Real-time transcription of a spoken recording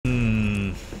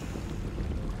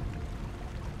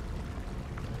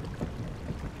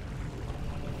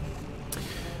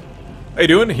How you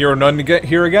doing? Hero None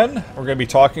here again. We're going to be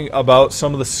talking about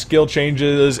some of the skill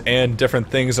changes and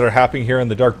different things that are happening here in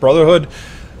the Dark Brotherhood.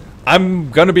 I'm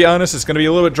going to be honest, it's going to be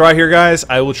a little bit dry here, guys.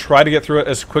 I will try to get through it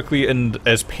as quickly and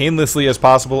as painlessly as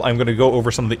possible. I'm going to go over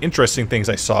some of the interesting things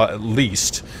I saw, at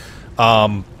least.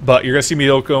 But you're going to see me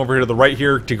go over here to the right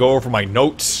here to go over my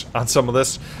notes on some of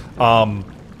this.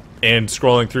 And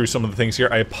scrolling through some of the things here.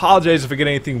 I apologize if I get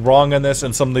anything wrong on this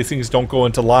and some of these things don't go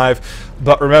into live.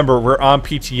 But remember, we're on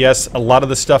PTS. A lot of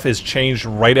the stuff is changed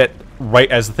right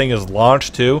as the thing is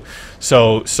launched too.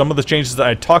 So some of the changes that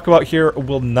I talk about here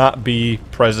will not be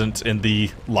present in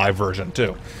the live version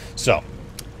too. So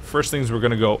first things we're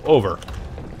going to go over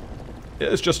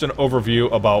is just an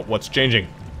overview about what's changing.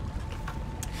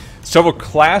 Several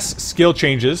class skill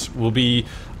changes will be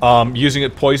using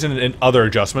it poison and other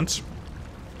adjustments.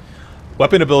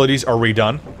 Weapon abilities are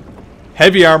redone.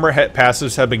 Heavy armor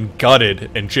passives have been gutted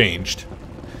and changed.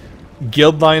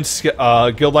 Guild lines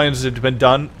have been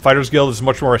done. Fighter's Guild is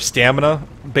much more a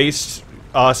stamina-based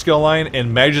skill line,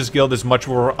 and Mag's Guild is much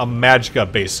more a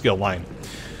magicka-based skill line.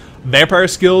 Vampire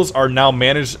skills are now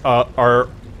managed are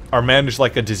managed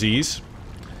like a disease.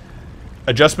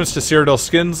 Adjustments to Cyrodiil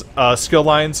skins skill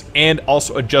lines, and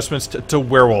also adjustments to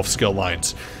werewolf skill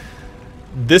lines.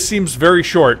 This seems very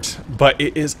short, but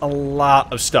it is a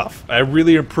lot of stuff. I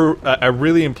really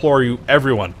implore you,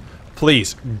 everyone,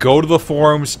 please go to the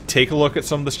forums, take a look at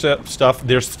some of the stuff.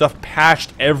 There's stuff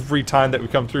patched every time that we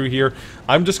come through here.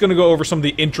 I'm just going to go over some of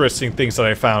the interesting things that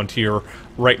I found here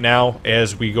right now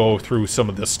as we go through some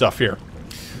of this stuff here.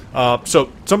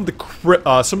 So some of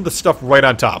the stuff right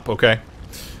on top, okay?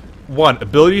 1.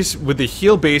 Abilities with the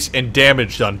heal base and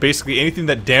damage done. Basically, anything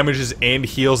that damages and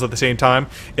heals at the same time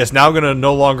is now going to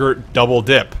no longer double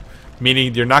dip.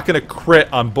 Meaning, you're not going to crit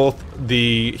on both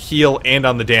the heal and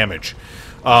on the damage.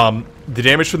 The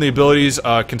damage from the abilities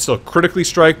can still critically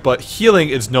strike, but healing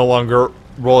is no longer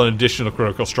roll an additional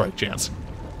critical strike chance.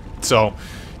 So,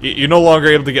 you're no longer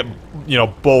able to get,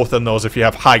 both on those if you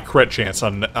have high crit chance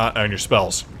on your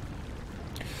spells.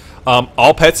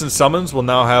 All pets and summons will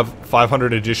now have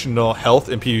 500 additional health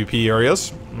in PvP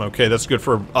areas. Okay, that's good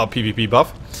for a PvP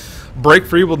buff. Break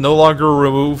Free will no longer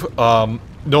removes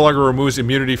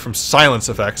immunity from silence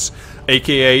effects.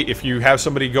 AKA, if you have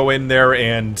somebody go in there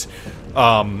and,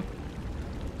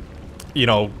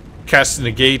 cast a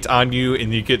negate on you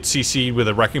and you get CC'd with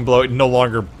a wrecking blow, it no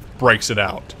longer breaks it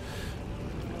out.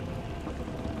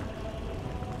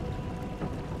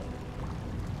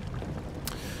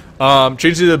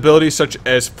 Changes to the abilities such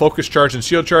as Focus Charge and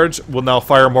Shield Charge will now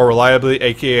fire more reliably,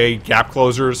 aka gap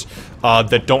closers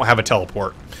that don't have a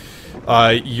teleport.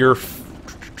 Your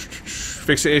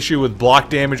fix the issue with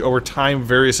block damage over time,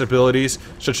 various abilities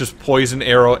such as Poison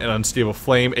Arrow and Unstable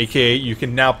Flame, aka you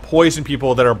can now poison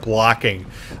people that are blocking,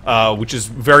 which is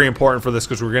very important for this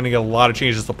because we're going to get a lot of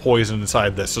changes to poison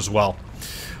inside this as well.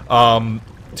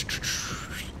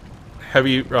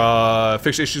 Heavy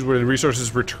fixed issues where the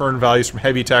resources return values from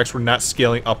heavy attacks were not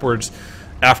scaling upwards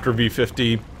after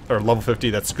V50 or level 50.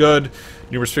 That's good.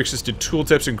 Numerous fixes to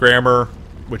tooltips and grammar,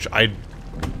 which I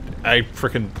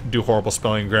freaking do horrible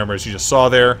spelling and grammar, as you just saw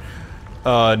there.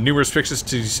 Numerous fixes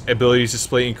to abilities to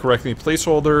display incorrectly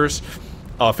placeholders.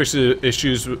 Fixes to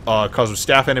issues caused with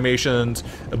staff animations.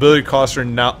 Ability costs are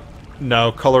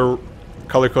now color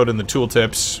coded in the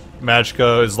tooltips.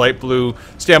 Magicka is light blue.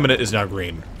 Stamina is now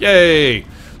green. Yay!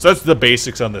 So that's the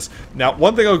basics on this. Now,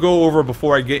 one thing I'll go over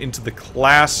before I get into the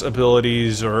class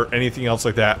abilities or anything else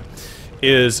like that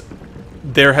is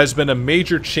there has been a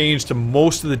major change to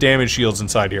most of the damage shields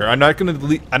inside here. I'm not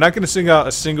gonna sing out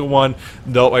a single one,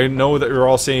 though I know that you're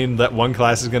all saying that one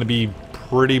class is going to be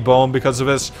pretty boned because of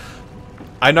this.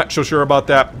 I'm not so sure about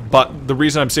that, but the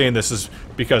reason I'm saying this is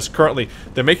because currently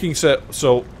they're making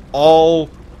so all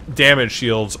damage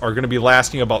shields are going to be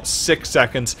lasting about 6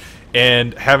 seconds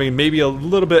and having maybe a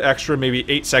little bit extra, maybe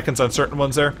 8 seconds on certain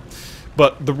ones there.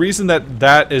 But the reason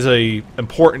that is a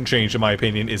important change, in my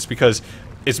opinion, is because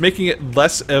it's making it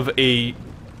less of a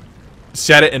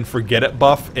set it and forget it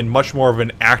buff and much more of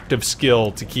an active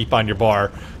skill to keep on your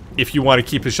bar if you want to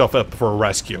keep yourself up for a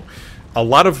rescue. A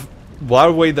lot of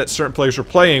way that certain players were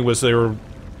playing was they were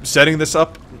setting this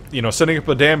up, setting up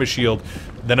a damage shield,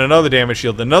 then another damage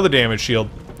shield, another damage shield,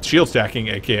 shield stacking,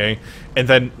 aka, and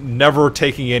then never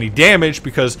taking any damage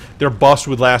because their buffs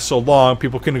would last so long.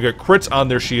 People couldn't get crits on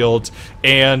their shields,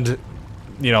 and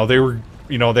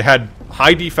they had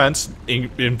high defense,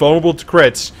 invulnerable to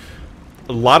crits,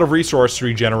 a lot of resource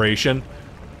regeneration,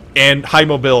 and high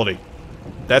mobility.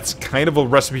 That's kind of a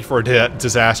recipe for a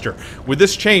disaster. With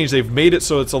this change, they've made it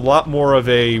so it's a lot more of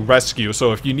a rescue.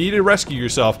 So if you need to rescue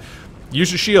yourself,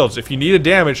 use your shields. If you need a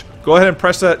damage, go ahead and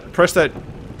press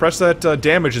that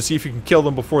damage and see if you can kill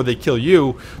them before they kill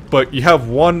you. But you have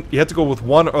to go with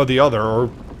one or the other,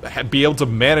 or be able to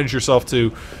manage yourself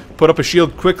to put up a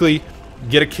shield quickly,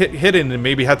 get a hit hidden, and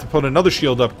maybe have to put another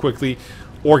shield up quickly,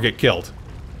 or get killed.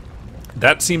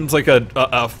 That seems like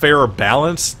a fairer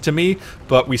balance to me,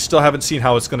 but we still haven't seen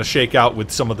how it's going to shake out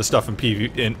with some of the stuff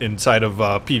inside of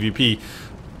PvP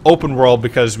open world,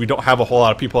 because we don't have a whole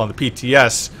lot of people on the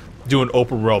PTS doing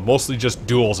open world, mostly just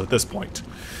duels at this point.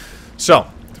 So,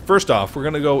 first off, we're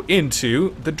going to go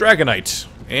into the Dragonite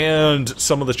and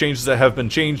some of the changes that have been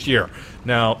changed here.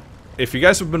 Now, if you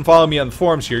guys have been following me on the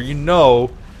forums here, you know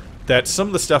that some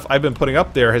of the stuff I've been putting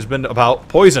up there has been about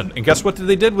poison. And guess what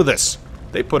they did with this?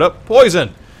 They put up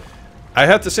poison. I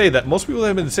have to say that most people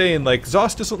have been saying, like,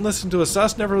 Zoss doesn't listen to us,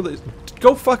 Zoss never...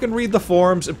 Go fucking read the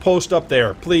forums and post up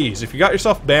there, please. If you got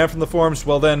yourself banned from the forums,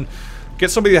 well then,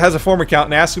 get somebody that has a forum account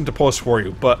and ask them to post for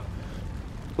you. But,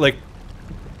 like,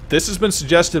 this has been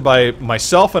suggested by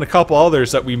myself and a couple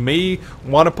others that we may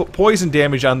want to put poison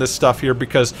damage on this stuff here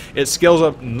because it scales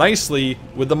up nicely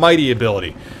with the Mighty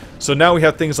ability. So now we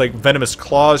have things like Venomous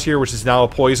Claws here, which is now a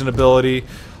poison ability.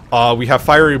 We have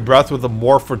Fiery Breath with a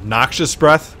Morph for Noxious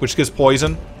Breath, which gives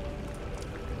poison.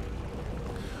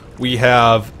 We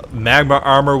have Magma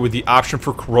Armor with the option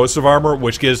for Corrosive Armor,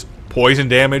 which gives poison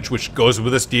damage, which goes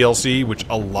with this DLC, which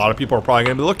a lot of people are probably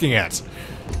going to be looking at.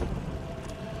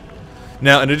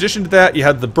 Now, in addition to that, you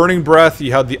have the Burning Breath,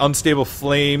 you have the Unstable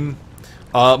Flame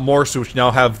morphs, which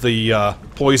now have the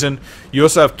poison. You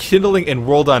also have Kindling and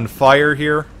World on Fire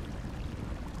here.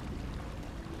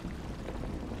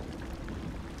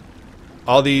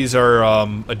 All these are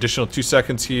additional 2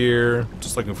 seconds here.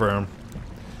 Just looking for...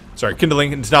 Sorry,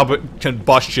 Kindling. It's now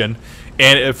Combustion.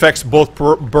 And it affects both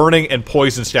burning and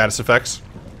poison status effects.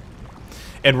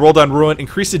 And Rolled on Ruin.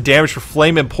 Increase the damage for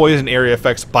flame and poison area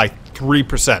effects by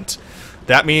 3%.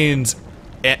 That means...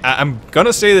 I'm going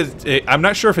to say that... I'm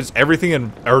not sure if it's everything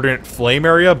in Ardent Flame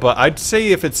area, but I'd say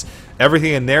if it's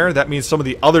everything in there, that means some of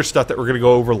the other stuff that we're going to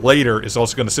go over later is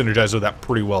also going to synergize with that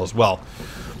pretty well as well.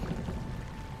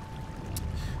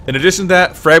 In addition to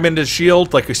that, Fragmented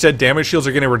Shield, like I said, damage shields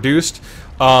are getting reduced.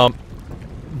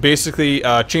 Basically,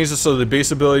 changes so the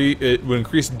base ability, it will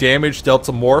increase damage dealt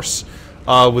to morphs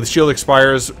with shield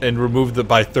expires and remove it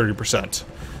by 30%.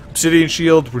 Obsidian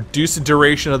Shield, reduce the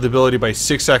duration of the ability by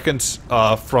 6 seconds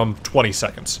from 20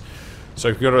 seconds. So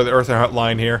if you go to the Earth and Heart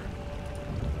line here,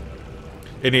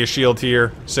 hitting a shield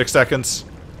here, 6 seconds,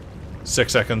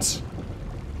 6 seconds.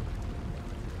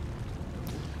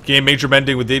 Gain major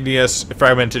mending with Igneous,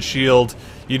 Fragmented Shield.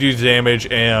 You do damage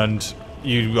and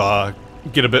you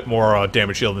get a bit more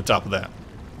damage shield on top of that.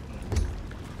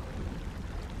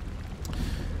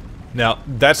 Now,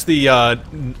 that's the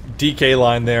DK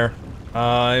line there.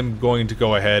 I'm going to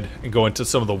go ahead and go into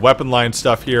some of the weapon line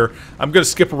stuff here. I'm going to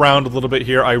skip around a little bit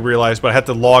here, I realize, but I had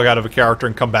to log out of a character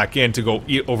and come back in to go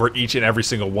over each and every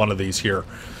single one of these here.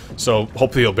 So,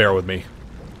 hopefully you'll bear with me.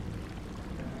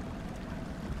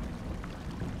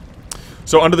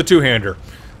 So, under the two-hander,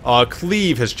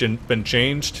 Cleave has been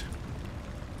changed.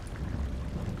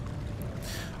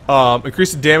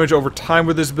 Increase the damage over time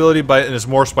with this ability and is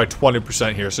morphs by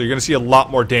 20% here. So you're going to see a lot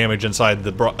more damage inside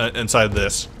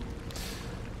this.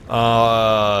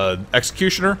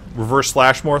 Executioner, reverse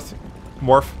slash morph.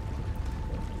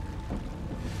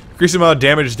 Increase the amount of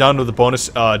damage done with the bonus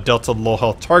dealt to low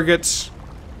health targets.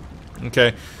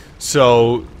 Okay,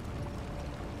 so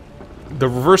the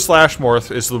reverse slash morph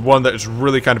is the one that is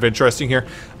really kind of interesting here.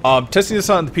 Testing this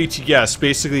on the PTS,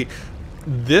 basically,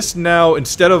 this now,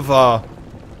 instead of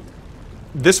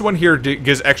this one here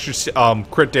gives extra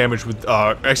crit damage with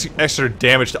extra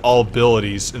damage to all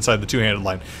abilities inside the two-handed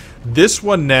line. This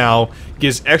one now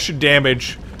gives extra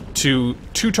damage to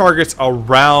 2 targets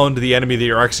around the enemy that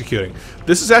you're executing.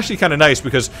 This is actually kind of nice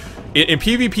because in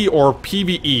PvP or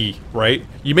PvE, right,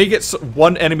 you may get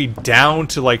one enemy down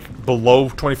to like below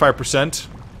 25%,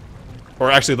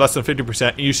 or actually less than 50%,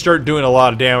 and you start doing a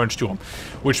lot of damage to them.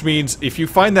 Which means if you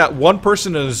find that one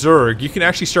person in a Zerg, you can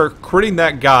actually start critting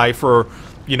that guy for,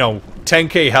 you know,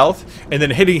 10k health, and then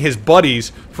hitting his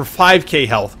buddies for 5k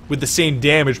health with the same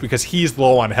damage because he's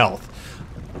low on health.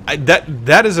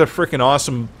 That is a freaking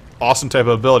awesome type of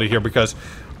ability here, because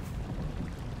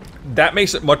that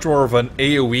makes it much more of an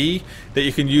AoE that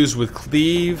you can use with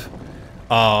Cleave.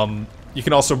 You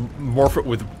can also morph it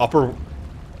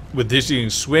with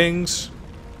dizzying swings.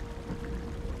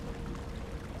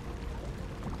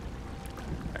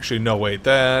 Actually, no, wait,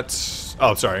 that's...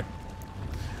 Oh, sorry.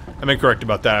 I'm incorrect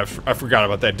about that. I forgot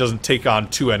about that. It doesn't take on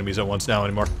 2 enemies at once now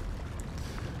anymore.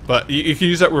 But you can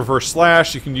use that with reverse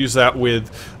slash. You can use that with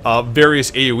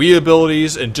various AoE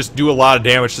abilities and just do a lot of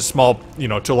damage to small, to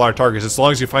a lot of targets, as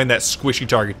long as you find that squishy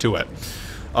target to it.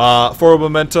 Forward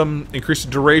momentum, increase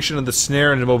the duration of the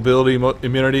snare and the mobility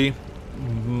immunity.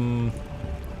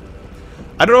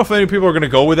 I don't know if many people are going to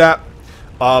go with that.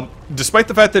 Despite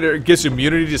the fact that it gives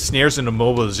immunity to snares and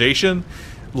immobilization,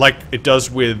 like it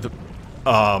does with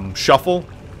Shuffle.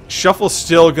 Shuffle's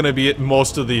still going to be at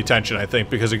most of the attention, I think,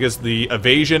 because it gives the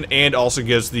evasion and also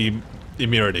gives the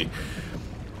immunity.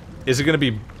 Is it going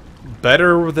to be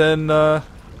better than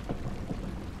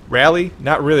Rally?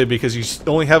 Not really, because you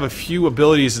only have a few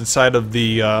abilities inside of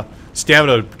the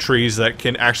stamina trees that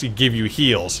can actually give you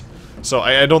heals. So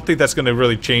I don't think that's going to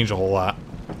really change a whole lot.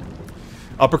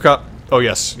 Uppercut. Oh,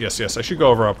 yes. I should go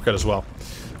over Uppercut as well.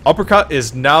 Uppercut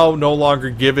is now no longer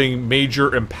giving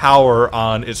Major Empower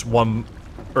on its one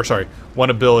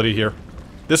ability here.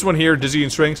 This one here, Dizzying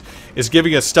Strings, is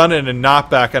giving a stun and a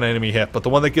knockback on an enemy hit, but the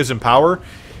one that gives Empower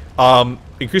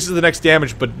increases the next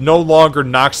damage, but no longer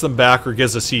knocks them back or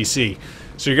gives a CC.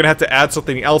 So you're going to have to add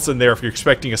something else in there if you're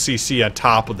expecting a CC on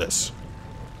top of this.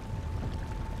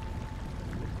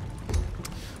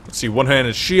 Let's see,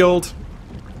 one-handed shield.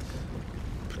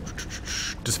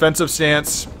 Defensive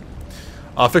stance.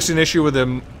 Fixing an issue with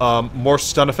a more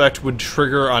stun effect would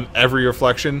trigger on every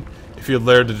reflection if you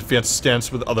layered the defensive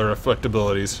stance with other effect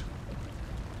abilities.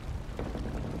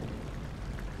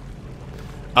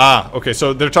 Okay,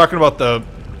 so they're talking about the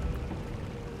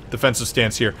defensive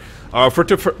stance here. For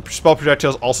spell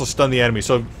projectiles also stun the enemy.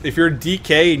 So if you're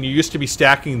DK and you used to be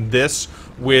stacking this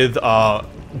with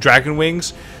Dragon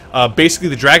Wings, basically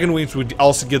the Dragon Wings would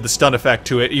also give the stun effect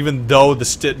to it, even though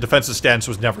the defensive stance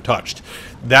was never touched.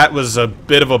 That was a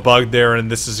bit of a bug there,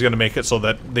 and this is going to make it so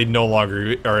that they no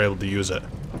longer are able to use it.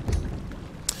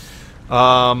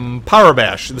 Power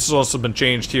Bash. This has also been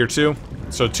changed here too.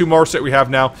 So 2 more that we have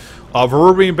now.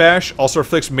 Reverberating Bash also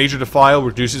inflicts major defile,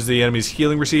 reduces the enemy's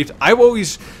healing received. I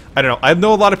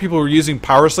know a lot of people were using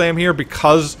Power Slam here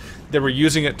because they were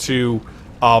using it to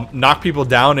knock people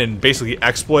down and basically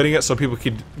exploiting it so people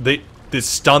could... the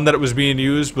stun that it was being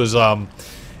used was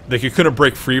like you couldn't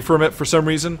break free from it for some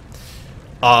reason.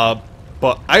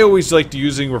 But I always liked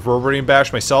using Reverberating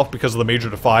Bash myself because of the Major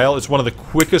Defile. It's one of the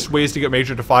quickest ways to get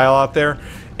Major Defile out there.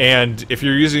 And if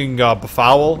you're using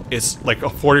Befoul, it's like a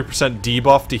 40%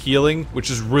 debuff to healing,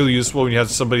 which is really useful when you have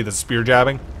somebody that's spear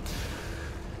jabbing.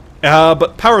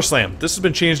 But Power Slam, this has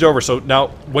been changed over. So now,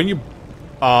 when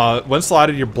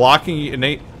slotted, you're blocking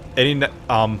any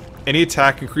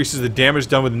attack increases the damage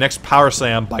done with the next Power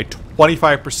Slam by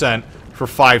 25% for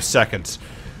 5 seconds.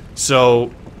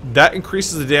 So that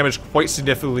increases the damage quite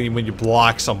significantly when you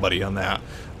block somebody on that.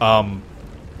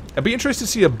 I'd be interested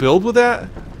to see a build with that,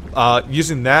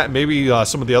 using that, maybe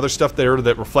some of the other stuff there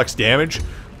that reflects damage,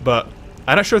 but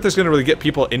I'm not sure if that's going to really get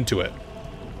people into it.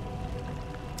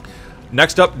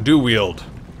 Next up, Do Wield.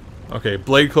 Okay,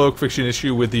 Blade Cloak, fixing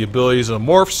issue with the abilities of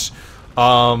morphs.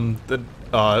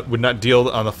 That would not deal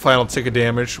on the final tick of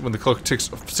damage when the cloak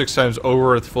ticks 6 times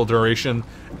over at the full duration,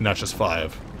 not just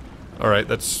 5. Alright,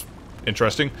 that's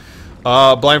interesting.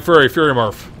 Blind Fury, Fury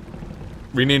Morph.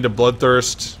 Renamed to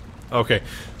Bloodthirst. Okay,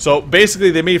 so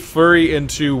basically they made Fury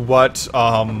into what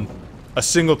a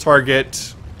single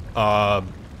target,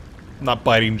 not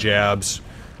biting jabs,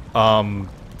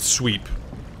 sweep.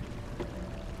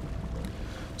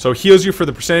 So it heals you for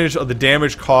the percentage of the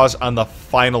damage caused on the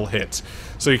final hit.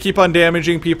 So you keep on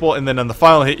damaging people, and then on the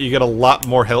final hit you get a lot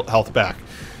more health back.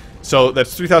 So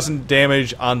that's 3,000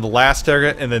 damage on the last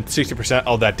target, and then 60%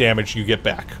 of that damage you get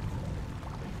back.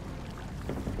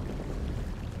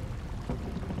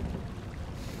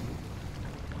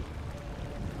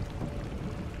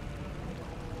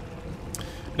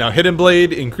 Now, Hidden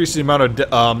Blade increases the amount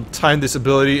of time this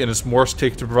ability and its morphs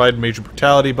take to provide major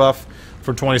brutality buff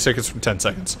from 20 seconds from 10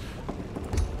 seconds.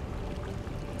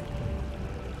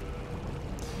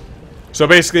 So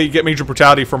basically, you get major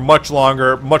brutality for much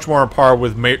longer, much more on par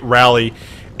with Rally,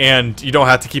 and you don't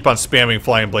have to keep on spamming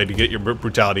Flying Blade to get your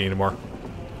brutality anymore.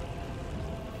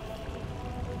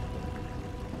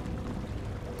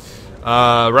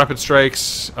 Rapid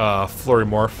Strikes, Flurry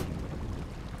Morph.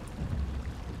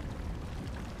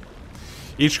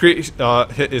 Each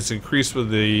hit is increased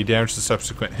with the damage to the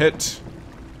subsequent hit.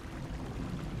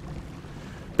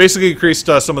 Basically increased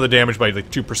some of the damage by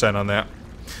like 2% on that.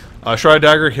 Shroud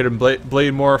Dagger, Hidden Blade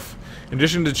Morph. In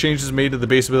addition to changes made to the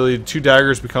base ability, 2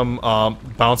 daggers become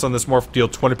bounce on this morph, deal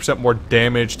 20% more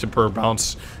damage to per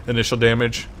bounce initial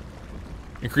damage.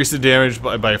 Increase the damage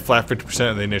by a flat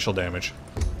 50% of the initial damage.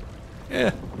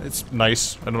 Yeah, it's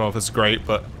nice. I don't know if it's great,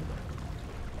 but...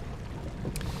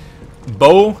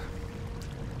 Bow.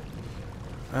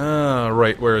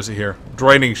 Right, where is it here?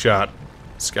 Draining shot.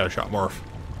 Scattershot morph.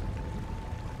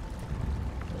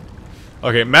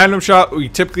 Okay, magnum shot, we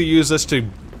typically use this to,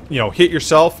 you know, hit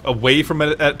yourself away from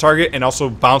a target and also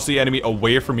bounce the enemy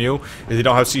away from you if they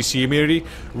don't have CC immunity.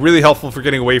 Really helpful for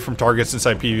getting away from targets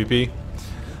inside PvP.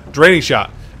 Draining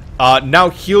shot. Now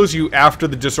heals you after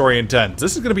the disorient ends.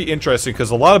 This is going to be interesting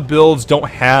because a lot of builds don't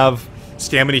have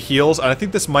stamina heals, and I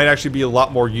think this might actually be a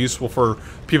lot more useful for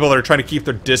people that are trying to keep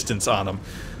their distance on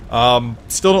them.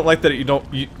 Still don't like that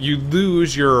you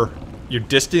lose your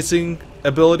distancing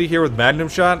ability here with magnum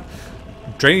shot.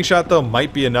 Draining shot though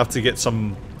might be enough to get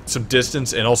some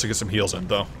distance and also get some heals in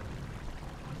though.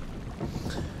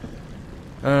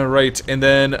 Alright, and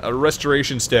then a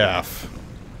restoration staff.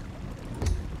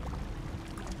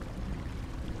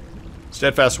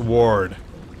 Steadfast ward.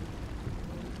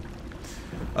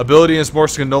 Ability and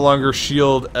Morse can no longer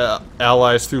shield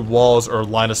allies through walls or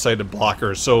line-of-sighted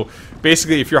blockers. So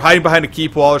basically, if you're hiding behind a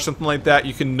keep wall or something like that,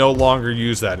 you can no longer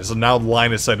use that. It's a now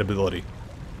line-of-sight ability.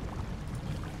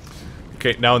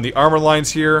 Okay, now in the armor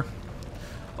lines here,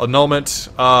 annulment.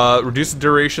 Reduce the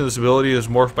duration of this ability is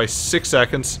morphed by 6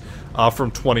 seconds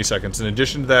from 20 seconds. In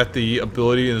addition to that, the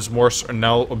ability and this morphs are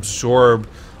now absorb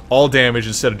all damage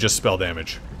instead of just spell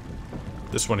damage.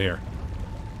 This one here.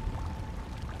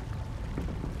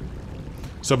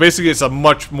 So basically it's a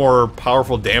much more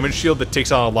powerful damage shield that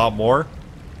takes on a lot more.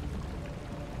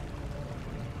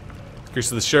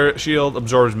 Increases the shield,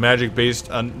 absorbs magic based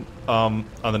on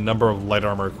the number of light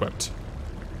armor equipped.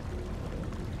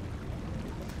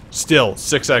 Still,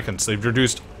 6 seconds. They've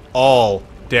reduced all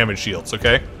damage shields,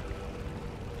 okay?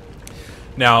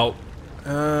 Now,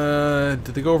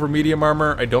 did they go over medium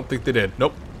armor? I don't think they did.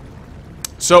 Nope.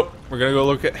 So, we're gonna go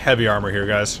look at heavy armor here,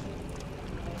 guys.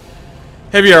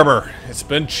 Heavy armor. It's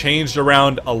been changed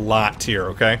around a lot here,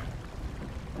 okay?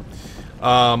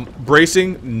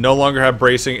 Bracing. No longer have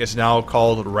bracing. It's now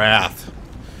called Wrath.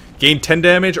 Gain 10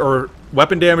 damage or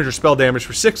weapon damage or spell damage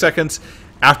for 6 seconds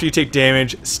after you take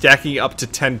damage, stacking up to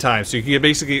 10 times. So you can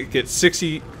basically get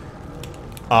 60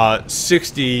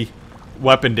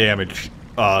 weapon damage.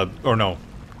 Or no.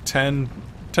 10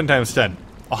 times 10.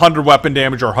 100 weapon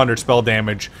damage or 100 spell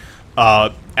damage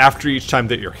after each time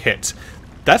that you're hit.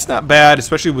 That's not bad,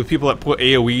 especially with people that put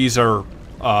AoEs or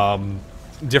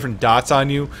different dots on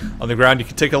you on the ground. You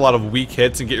can take a lot of weak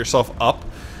hits and get yourself up.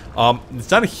 It's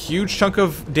not a huge chunk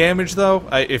of damage, though.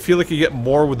 I feel like you get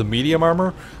more with the medium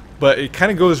armor, but it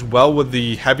kind of goes well with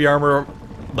the heavy armor,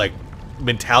 like,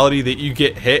 mentality that you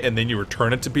get hit and then you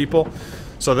return it to people.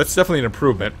 So that's definitely an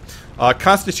improvement.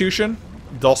 Constitution,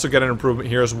 you also get an improvement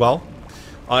here as well.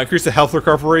 Increase the health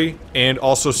recovery and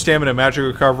also stamina and magic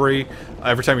recovery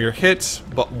every time you're hit,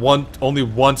 but only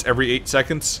once every 8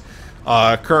 seconds.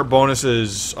 Current bonus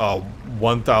is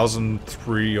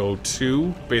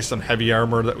 1,302 based on heavy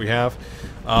armor that we have.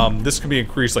 This can be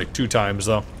increased like 2 times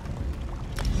though.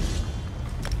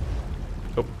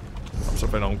 Oh, so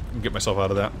if I don't get myself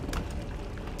out of that.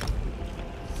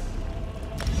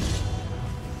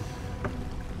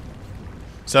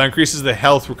 So that increases the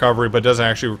health recovery, but doesn't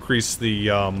actually increase the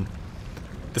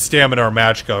stamina or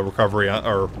magicka recovery,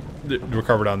 or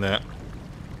recovered on that.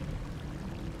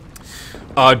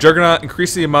 Juggernaut,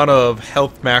 increase the amount of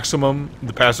health maximum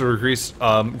the passive increase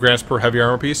grants per heavy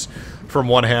armor piece from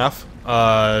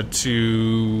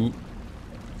 1/2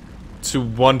 to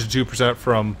 1 to 2%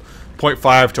 from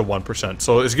 0.5 to 1%.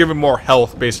 So it's giving more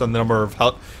health based on the number of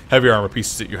heavy armor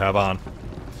pieces that you have on.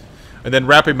 And then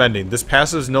Rapid Mending. This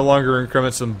passive no longer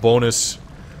increments some bonus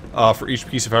for each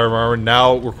piece of heavy armor.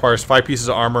 Now requires 5 pieces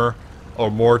of armor or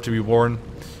more to be worn.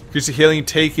 Increase the healing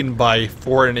taken by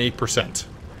 4 and 8%.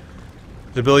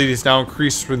 The ability is now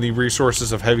increased from the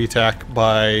resources of heavy attack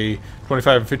by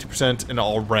 25 and 50% in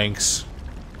all ranks.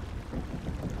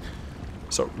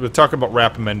 So we're talking about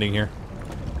Rapid Mending here.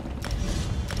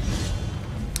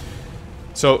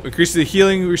 So, increases the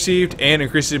healing received and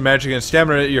increases the magic and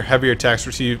stamina your heavier attacks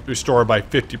restored by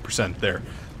 50% there.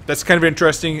 That's kind of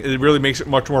interesting. It really makes it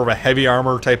much more of a heavy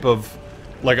armor type of,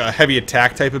 like a heavy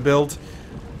attack type of build,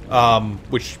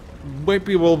 which might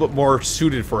be a little bit more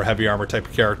suited for a heavy armor type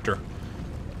of character.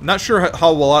 Not sure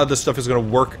how a lot of this stuff is going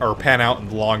to work or pan out in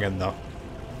the long end, though.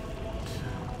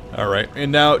 Alright,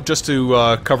 and now just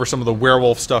to cover some of the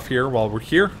werewolf stuff here while we're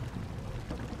here.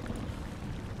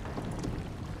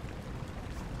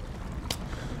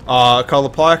 Call the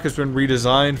Plaque has been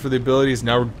redesigned for the abilities,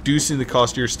 now reducing the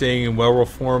cost of your staying in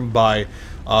werewolf form by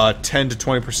 10 to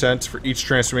 20% for each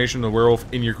transformation of the werewolf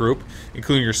in your group,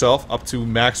 including yourself, up to a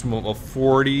maximum of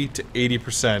 40 to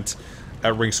 80%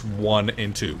 at ranks 1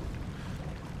 and 2.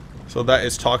 So that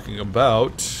is talking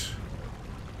about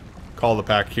Call the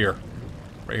Pack here.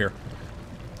 right here.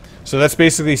 So that's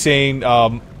basically saying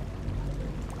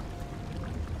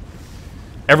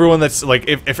everyone that's like,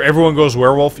 if everyone goes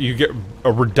werewolf, you get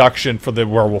a reduction for the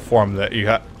werewolf form that you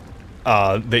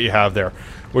have there,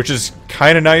 which is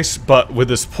kind of nice. But with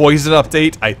this poison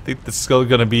update, I think there's still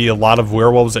going to be a lot of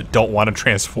werewolves that don't want to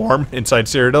transform inside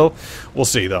Cyrodiil. We'll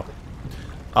see though.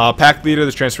 Pack leader,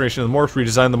 this transformation of the morph,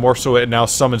 redesigned the morph so it now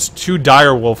summons 2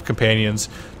 dire wolf companions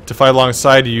to fight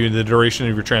alongside you in the duration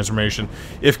of your transformation.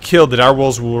 If killed, the dire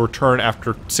wolves will return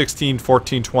after 16,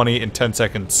 14, 20, and 10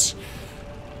 seconds.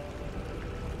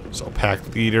 So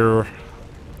pack leader,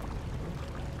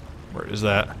 where is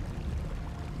that?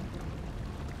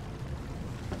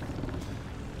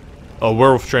 Oh,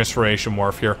 werewolf transformation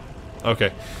morph here.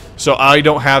 Okay, so I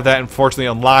don't have that unfortunately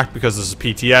unlocked because this is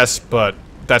PTS, but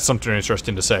that's something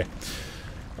interesting to say.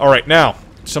 Alright, now,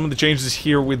 some of the changes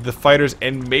here with the Fighters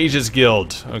and Mages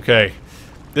Guild. Okay,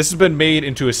 this has been made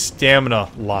into a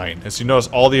stamina line. As you notice,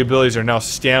 all the abilities are now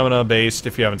stamina based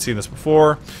if you haven't seen this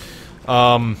before.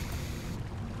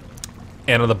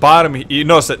 And on the bottom, you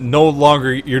notice that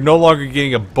you're no longer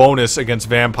getting a bonus against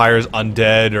vampires,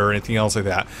 undead, or anything else like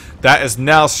that. That is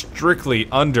now strictly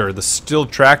under the Still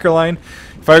Tracker line.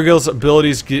 Fire Guild's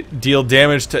abilities deal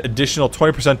damage to additional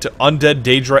 20% to undead,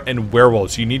 Daedra, and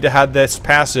werewolves. You need to have this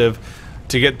passive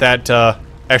to get that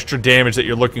extra damage that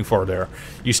you're looking for there.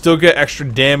 You still get extra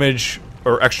damage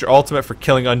or extra ultimate for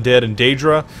killing undead and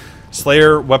Daedra.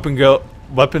 Slayer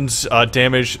weapons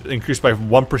damage increased by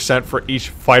 1% for each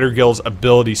Fighter Guild's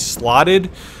ability slotted,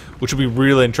 which would be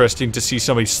really interesting to see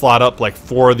somebody slot up like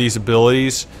 4 of these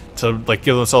abilities to like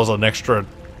give themselves an extra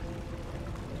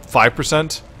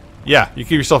 5%. Yeah, you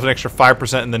give yourself an extra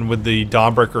 5%, and then with the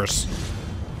Dawnbreakers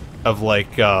of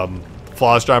like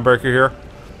Flawless Dawnbreaker here,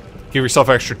 give yourself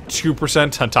an extra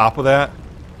 2% on top of that.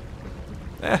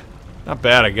 Not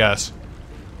bad, I guess.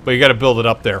 But you got to build it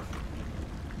up there.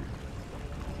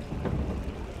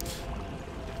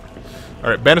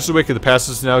 Alright, Banish the Wicked. The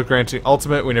passive is now granting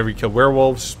ultimate whenever you kill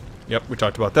werewolves. Yep, we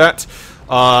talked about that.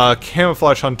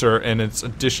 Camouflage Hunter and its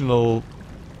additional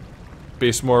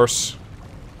base morphs.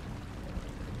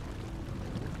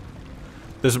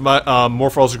 This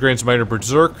morph also grants minor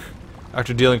berserk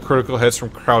after dealing critical hits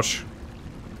from crouch.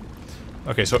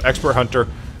 Okay, so Expert Hunter,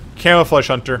 Camouflage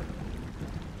Hunter,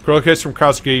 critical hits from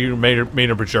crouch give you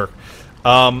minor berserk.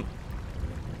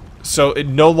 So it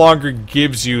no longer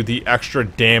gives you the extra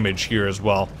damage here as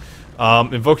well.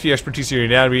 Invoke the expertise of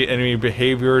your enemy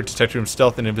behavior, detecting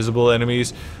stealth and invisible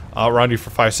enemies around you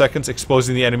for 5 seconds.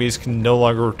 Exposing the enemies can no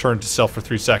longer return to stealth for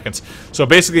 3 seconds. So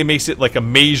basically it makes it like a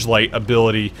Mage Light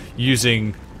ability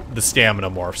using the stamina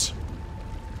morphs.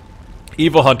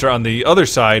 Evil Hunter on the other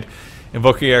side,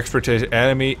 invoking your expertise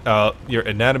your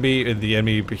anatomy and the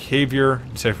enemy behavior,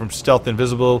 detect from stealth and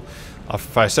invisible for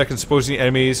 5 seconds. Exposing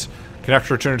enemies can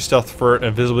actually return to stealth for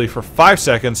invisibility for 5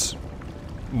 seconds.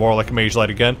 More like a Mage Light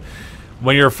again.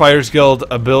 When your Fighters Guild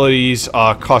abilities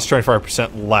cost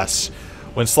 25% less.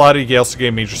 When slotted, you also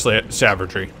gain Major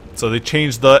Savagery. So they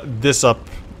changed this up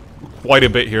quite a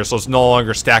bit here, so it's no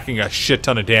longer stacking a shit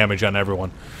ton of damage on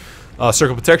everyone.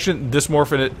 Circle Protection. This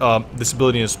this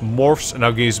ability is morphs and now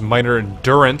gains minor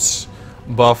endurance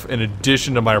buff in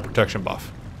addition to minor protection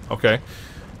buff. Okay.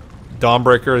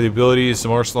 Dawnbreaker, the ability is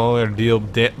more slowly to deal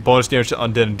bonus damage to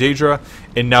undead and Daedra,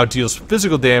 and now deals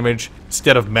physical damage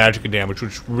instead of magic damage,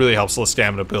 which really helps the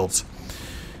stamina builds.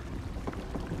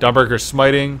 Dawnbreaker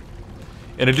Smiting.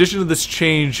 In addition to this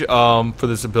change for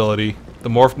this ability, the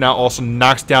morph now also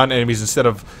knocks down enemies instead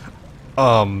of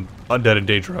undead and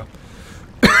Daedra.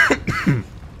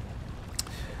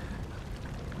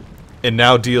 And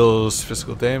now deals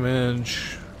physical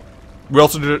damage. We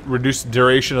also reduced the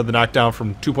duration of the knockdown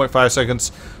from 2.5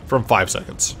 seconds from 5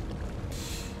 seconds.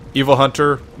 Evil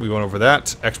Hunter, we went over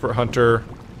that. Expert Hunter,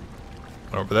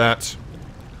 went over that.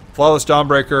 Flawless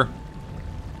Dawnbreaker.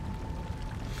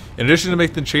 In addition to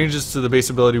making the changes to the base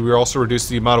ability, we also reduced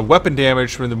the amount of weapon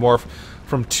damage from the morph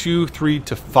from 2, 3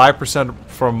 to 5%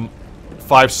 from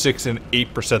 5, 6, and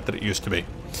 8% that it used to be.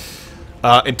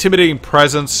 Intimidating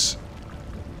Presence.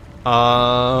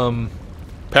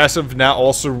 Passive now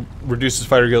also reduces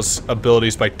Fighter Guild's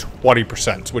abilities by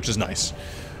 20%, which is nice.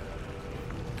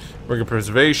 Ring of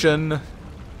Preservation.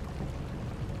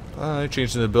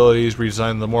 Changing the abilities,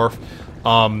 redesigning the morph.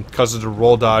 Causes a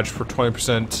roll dodge for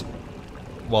 20%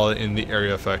 while in the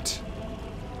area effect.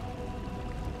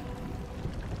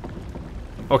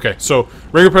 Okay, so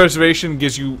Ring of Preservation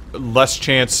gives you less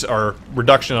chance or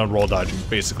reduction on roll dodging,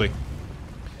 basically.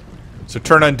 So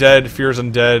turn undead, fears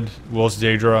undead, wills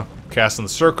Daedra, cast in the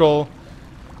circle.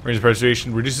 Rings of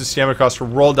Preservation reduces stamina cost for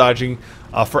roll dodging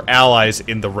for allies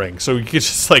in the ring. So you could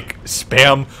just like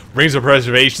spam Rings of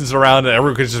Preservations around and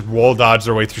everyone could just roll dodge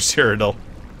their way through Cyrodiil.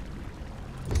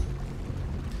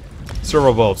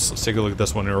 Servo bolts. Let's take a look at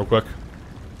this one here real quick.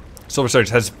 Silver Surge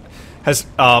has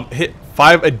hit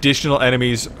 5 additional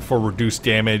enemies for reduced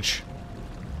damage.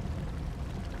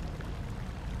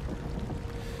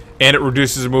 And it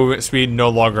reduces movement speed, no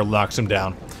longer knocks them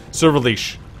down. Silver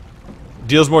Leash.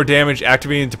 Deals more damage,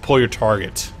 activating to pull your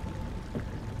target.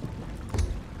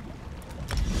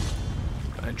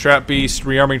 Trap Beast,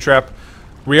 Rearming Trap.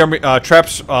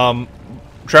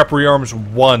 Trap rearms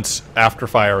once after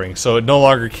firing, so it no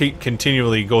longer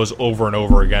continually goes over and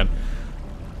over again.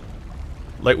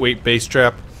 Lightweight Base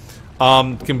Trap.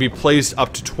 Can be placed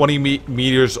up to 20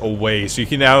 meters away, so you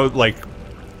can now, like,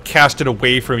 cast it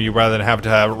away from you rather than have to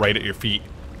have it right at your feet.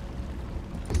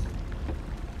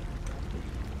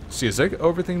 See, is that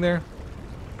everything there?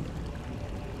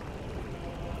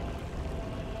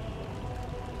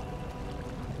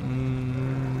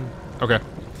 Okay.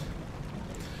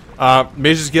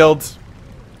 Mage's Guild.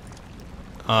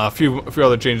 A few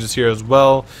other changes here as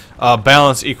well.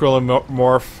 Balance,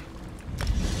 Equilomorph.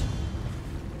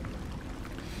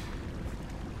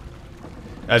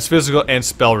 Adds physical and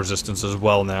spell resistance as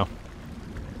well now.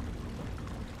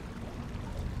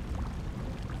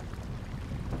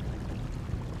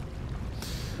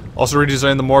 Also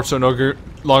redesigned the morph so no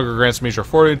longer grants major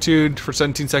fortitude for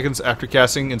 17 seconds after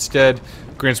casting. Instead,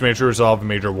 grants major resolve and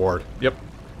major ward. Yep.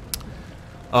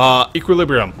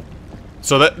 Equilibrium.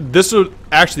 So that this will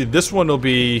actually this one will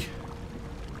be.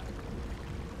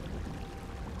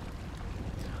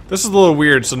 This is a little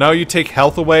weird. So now you take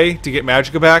health away to get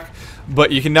magicka back,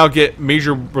 but you can now get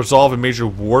major resolve and major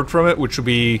ward from it, which will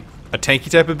be a tanky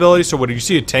type ability. So when you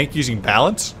see a tank using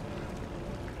balance,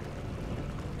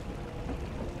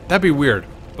 that'd be weird,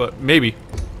 but maybe.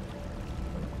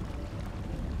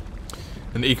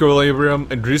 And the Equilibrium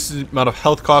reduces the amount of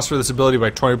health cost for this ability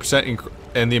by 20%,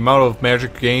 and the amount of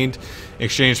magic gained in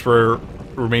exchange for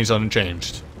remains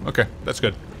unchanged. Okay, that's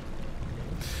good.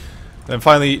 Then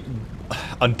finally,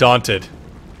 Undaunted.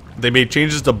 They made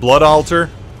changes to Blood Altar,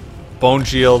 Bone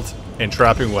Shield, and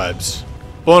Trapping Webs.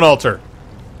 Bone Altar.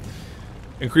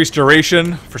 Increased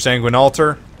duration for Sanguine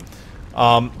Altar.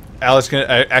 Allies can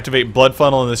activate Blood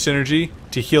Funnel in the synergy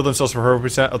to heal themselves for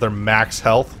 100% of their max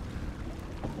health.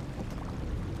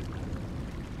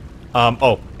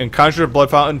 And conjure a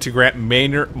Blood Fountain to grant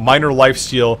minor life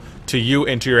steal to you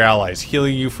and to your allies,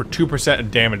 healing you for 2%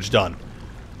 of damage done.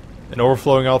 An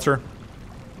Overflowing Altar.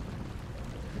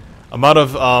 Amount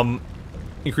of,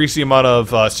 increase the amount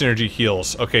of synergy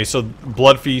heals. Okay, so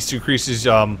Blood Feast increases,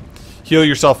 heal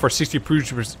yourself for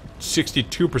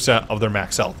 62% of their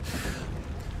max health.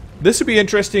 This would be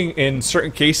interesting in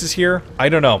certain cases here. I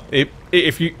don't know.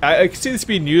 I can see this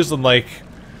being used in, like,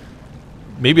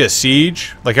 maybe a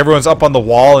siege. Like, everyone's up on the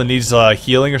wall and needs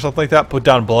healing or something like that. Put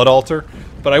down Blood Altar.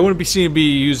 But I wouldn't be seeing it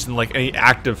be used in, like, any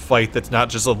active fight that's not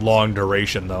just a long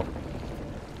duration, though.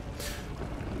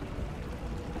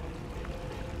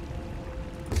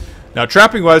 Now,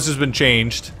 Trapping Webs has been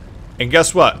changed. And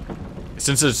guess what?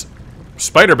 Since it's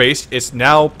spider-based, it's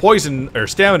now poison, or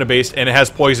stamina-based, and it has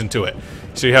poison to it.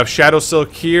 So you have Shadow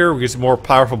Silk here, which gives more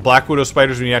powerful Black Widow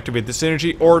spiders when you activate this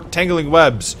energy, or Tangling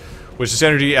Webs, which this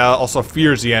energy also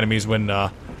fears the enemies when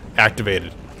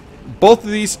activated. Both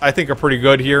of these, I think, are pretty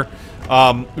good here.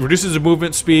 Reduces the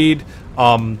movement speed,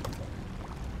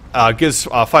 gives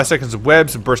 5 seconds of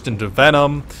webs, burst into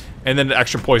venom, and then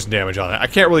extra poison damage on it. I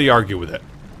can't really argue with it.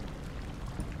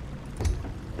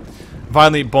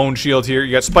 Finally, Bone Shield here.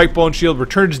 You got Spike Bone Shield,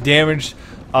 returns damage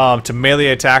to melee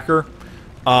attacker.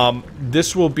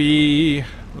 This will be,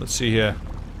 let's see here.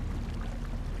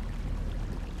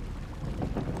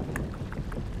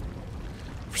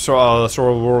 So,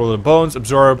 World of Bones,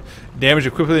 absorb damage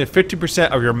equivalent to 50%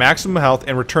 of your maximum health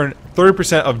and return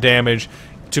 30% of damage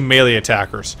to melee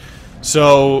attackers.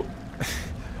 So,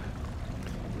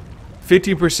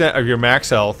 15% of your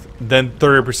max health, then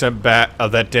 30%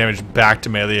 of that damage back to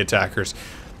melee attackers.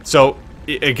 So,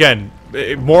 again,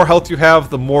 more health you have,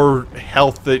 the more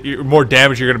more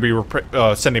damage you're going to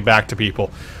be sending back to people,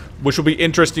 which will be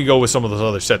interesting to go with some of those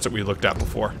other sets that we looked at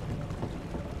before.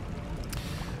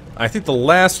 I think the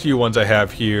last few ones I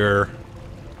have here.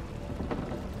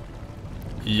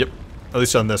 Yep, at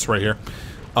least on this right here.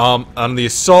 On the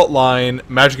assault line,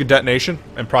 Magicka Detonation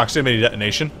and Proximity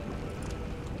Detonation.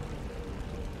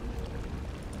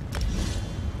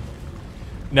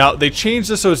 Now, they changed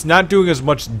this so it's not doing as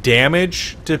much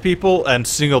damage to people and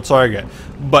single target,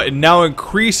 but it now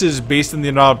increases based on the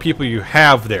amount of people you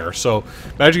have there. So,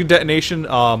 Magicka Detonation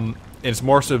its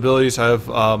morphs abilities have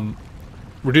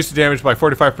reduced the damage by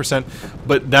 45%,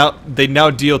 but now they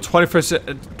deal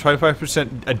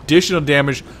 25% additional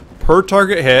damage per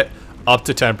target hit, up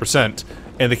to 10%.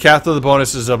 And the cap of the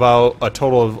bonus is about a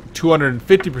total of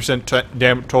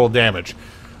 250% total damage,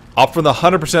 up from the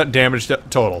 100% damage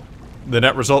total. The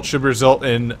net result should result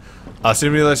in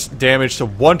significantly less damage to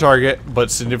one target, but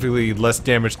significantly less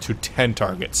damage to 10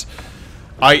 targets.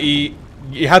 I.e.,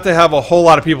 you have to have a whole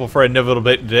lot of people for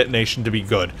inevitable detonation to be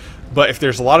good. But if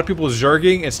there's a lot of people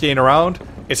zerging and staying around,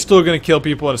 it's still going to kill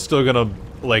people, and it's still going to,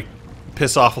 like,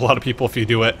 piss off a lot of people if you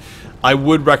do it. I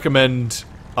would recommend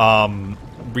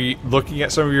looking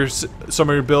at some of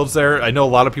your builds there. I know a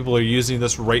lot of people are using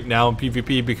this right now in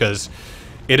PvP because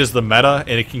it is the meta,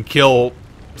 and it can kill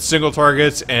single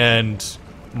targets and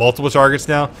multiple targets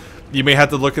now. You may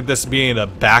have to look at this being a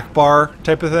back bar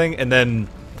type of thing, and then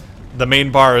the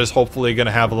main bar is hopefully going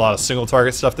to have a lot of single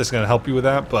target stuff that's going to help you with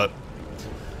that, but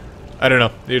I don't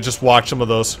know. You just watch some of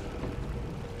those.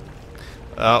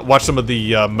 Watch some of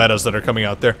the metas that are coming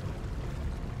out there.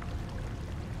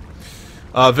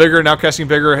 Vigor, now casting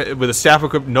Vigor with a staff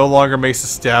equipped no longer makes the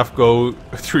staff go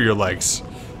through your legs.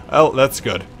 Oh, that's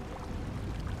good.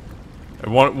 I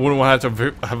wouldn't want to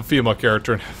have a female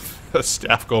character and have a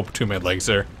staff go between my legs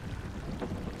there.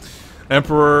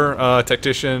 Emperor,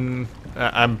 Tactician,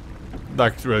 I'm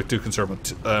not really too concerned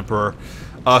with Emperor.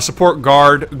 Support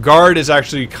Guard. Guard is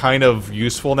actually kind of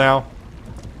useful now,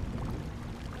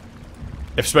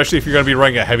 especially if you're going to be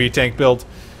running a heavy tank build.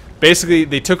 Basically,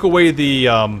 they took away the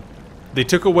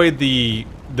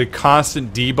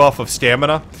constant debuff of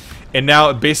stamina, and now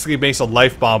it basically makes a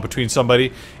life bond between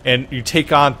somebody, and you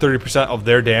take on 30% of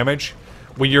their damage.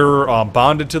 When you're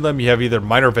bonded to them, you have either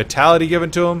minor vitality given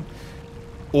to them,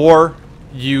 or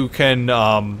you can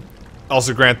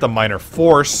also grant them minor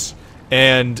force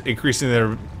and increasing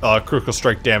their critical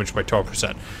strike damage by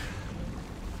 12%.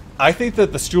 I think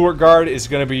that the Steward Guard is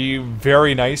going to be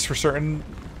very nice for certain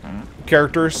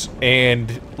characters,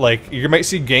 and like you might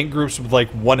see gank groups with like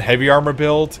one heavy armor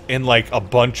build and like a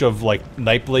bunch of like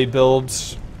Nightblade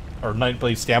builds or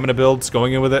Nightblade stamina builds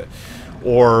going in with it,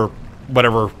 or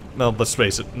whatever. Well, let's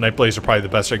face it, Nightblades are probably the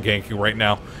best at ganking right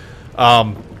now.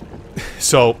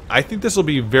 So I think this will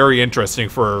be very interesting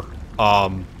for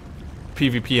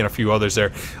PvP and a few others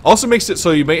there. Also makes it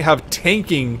so you might have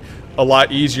tanking a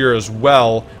lot easier as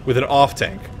well with an off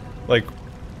tank. Like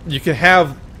you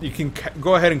can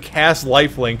go ahead and cast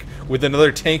lifelink with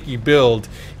another tanky build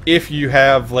if you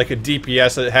have like a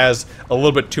DPS that has a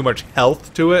little bit too much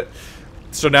health to it.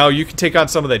 So now you can take on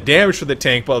some of the damage for the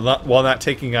tank, but while not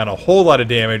taking on a whole lot of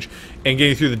damage and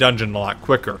getting through the dungeon a lot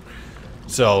quicker.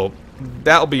 So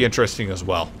that'll be interesting as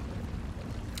well.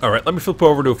 Alright, let me flip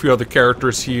over to a few other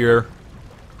characters here,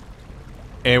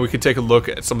 and we can take a look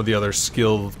at some of the other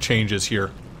skill changes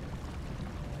here.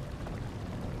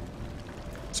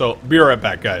 So, be right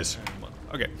back, guys.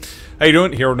 Okay. How you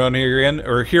doing? Here we're down here again.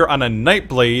 We're here on a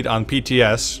Nightblade on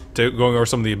PTS, going over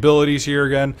some of the abilities here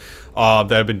again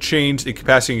that have been changed.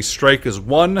 Incapacitating Strike is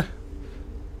 1.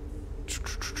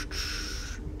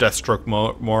 Deathstroke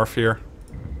morph here.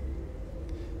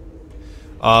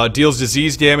 Deals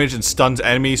disease damage and stuns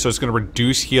enemies, so it's going to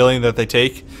reduce healing that they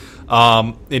take.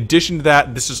 In addition to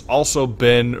that, this has also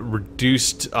been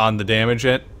reduced on the damage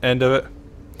end of it.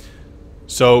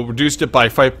 So reduced it by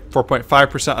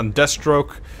 4.5% on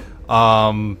Deathstroke,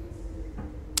 and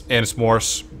its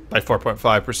morphs by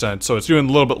 4.5%. So it's doing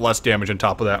a little bit less damage on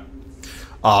top of that.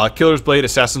 Killer's Blade,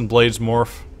 Assassin's Blade's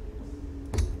morph.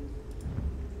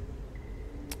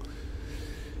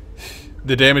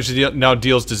 The damage now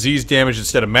deals disease damage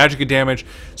instead of magic damage.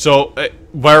 So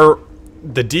where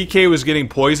the DK was getting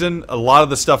poison, a lot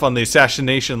of the stuff on the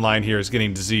assassination line here is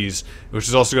getting disease, which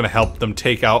is also going to help them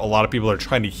take out a lot of people that are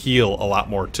trying to heal a lot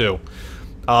more too.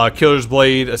 Killer's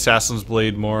Blade, Assassin's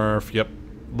Blade morph, yep.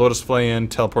 Lotus Flame,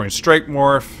 Teleporting Strike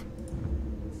morph.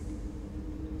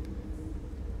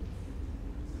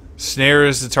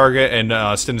 Snares the target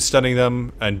and stunning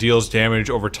them, and deals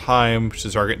damage over time to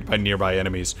the target by nearby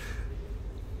enemies.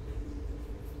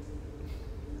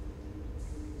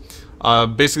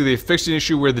 Basically, they fixed an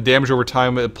issue where the damage over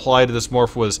time applied to this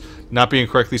morph was not being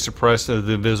correctly suppressed to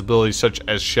the invisibility such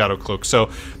as Shadow Cloak. So,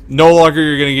 no longer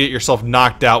you're going to get yourself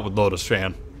knocked out with Lotus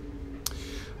Fan.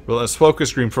 Relentless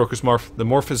Focus, Green Focus morph. The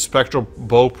morph's Spectral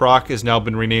Bow proc has now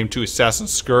been renamed to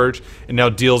Assassin's Scourge and now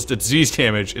deals disease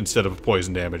damage instead of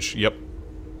poison damage. Yep.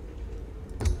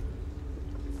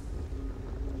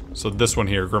 So this one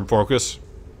here, Grim Focus.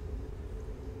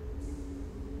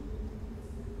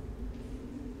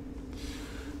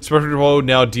 Spectral Bow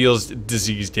now deals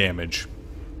disease damage.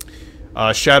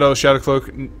 Shadow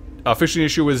Cloak fixing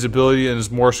issue with his ability and his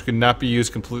morphs could not be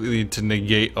used completely to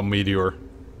negate a meteor.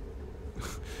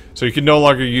 So you can no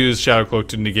longer use Shadow Cloak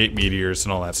to negate meteors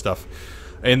and all that stuff.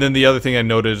 And then the other thing I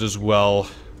noted as well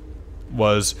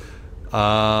was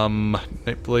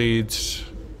Nightblade's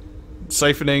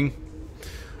siphoning,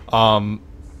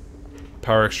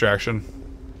 power extraction,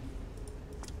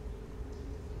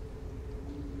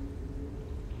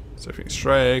 siphoning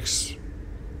strikes.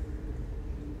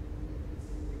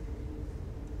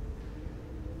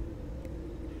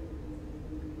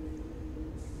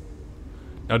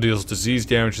 Now deals disease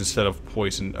damage instead of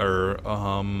poison or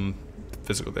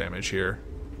physical damage here.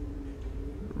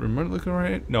 Remember looking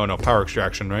right? No, power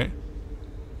extraction, right?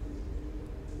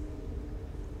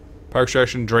 Power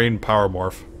extraction, drain, power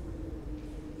morph.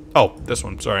 Oh, this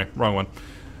one. Sorry, wrong one.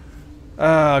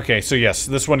 Okay, so yes,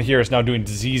 this one here is now doing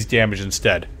disease damage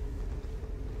instead,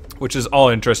 which is all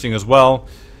interesting as well.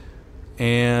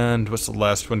 And what's the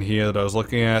last one here that I was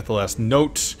looking at? The last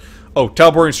note. Oh,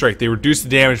 Teleporting Strike. They reduced the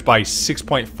damage by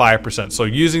 6.5%. So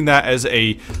using that as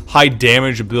a high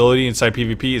damage ability inside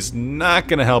PvP is not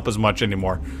going to help as much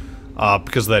anymore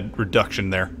because of that reduction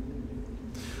there.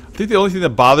 I think the only thing that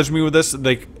bothers me with this,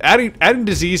 like adding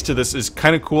disease to this is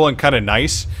kind of cool and kind of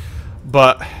nice,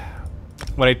 but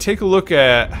when I take a look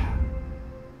at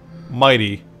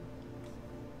Mighty,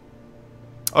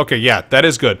 okay, yeah, that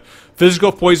is good.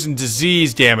 Physical, poison,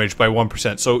 disease damage by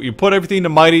 1%. So you put everything to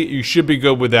Mighty, you should be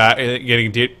good with that and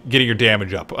getting your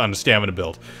damage up on a stamina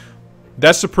build.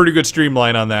 That's a pretty good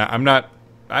streamline on that.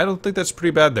 I don't think that's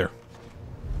pretty bad there.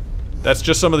 That's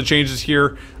just some of the changes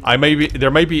here.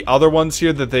 There might be other ones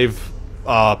here that they've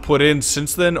put in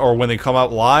since then or when they come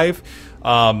out live.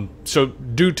 So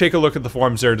do take a look at the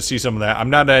forums there to see some of that. I'm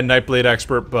not a Nightblade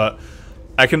expert, but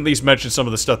I can at least mention some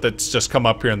of the stuff that's just come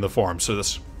up here in the forums.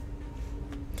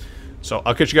 So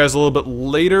I'll catch you guys a little bit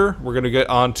later. We're going to get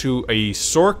on to a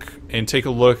Sorc and take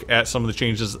a look at some of the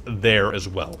changes there as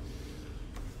well.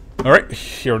 Alright,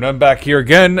 here I'm back here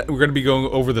again. We're going to be going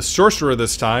over the Sorcerer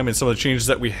this time and some of the changes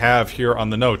that we have here on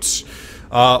the notes.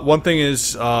 One thing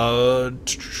is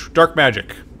Dark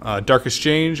Magic. Dark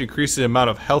Exchange increases the amount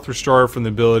of health restored from the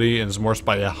ability and is morphed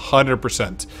by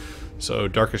 100%. So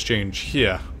Dark Exchange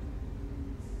here.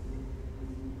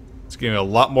 It's giving a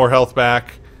lot more health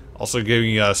back. Also giving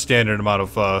you a standard amount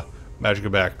of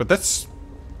magicka back, but that's...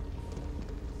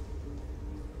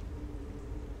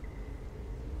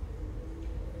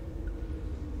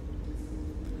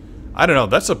 I don't know,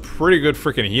 that's a pretty good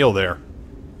freaking heal there.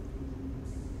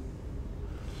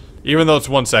 Even though it's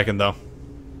 1 second though.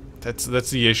 That's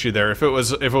the issue there. If it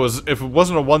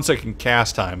wasn't a 1 second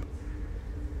cast time.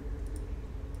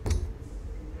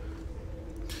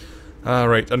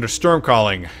 Alright, under Storm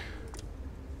Calling.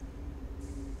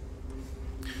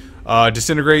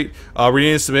 Disintegrate,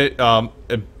 rename submit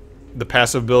the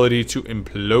passive ability to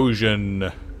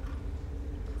Implosion.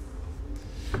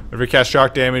 Whenever you cast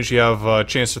shock damage, you have a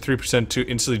chance to 3% to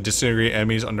instantly disintegrate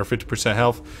enemies under 50%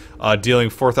 health, dealing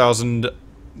 4,000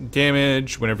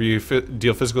 damage. Whenever you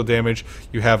deal physical damage,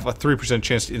 you have a 3%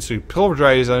 chance to instantly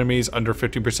pulverize enemies under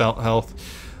 50% health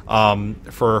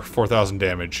for 4,000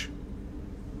 damage.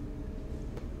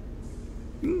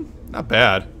 Not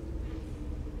bad.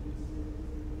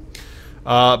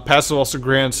 Passive also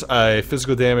grants a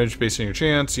physical damage based on your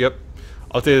chance. Yep.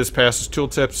 Update this passive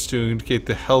tooltips to indicate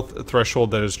the health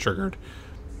threshold that is triggered.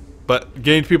 But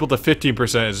getting people to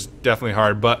 15% is definitely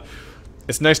hard, but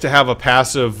it's nice to have a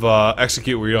passive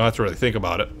execute where you don't have to really think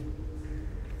about it.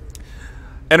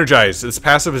 Energize. This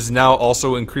passive is now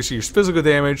also increasing your physical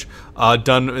damage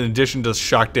done in addition to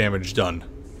shock damage done.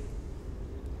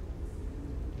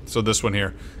 So this one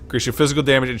here. Increase your physical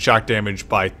damage and shock damage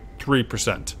by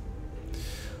 3%.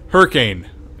 Hurricane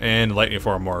and Lightning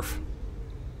Form Morph.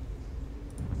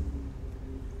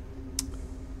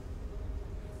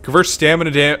 Converts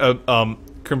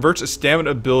a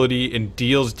stamina ability and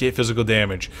deals physical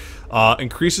damage.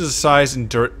 Increases the size and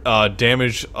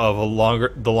damage of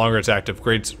the longer it's active.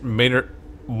 Creates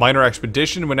minor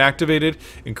expedition when activated,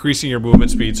 increasing your movement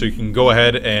speed so you can go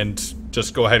ahead and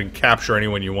just go ahead and capture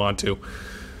anyone you want to.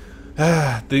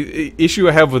 The issue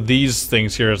I have with these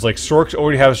things here is like Sorcs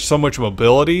already have so much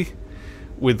mobility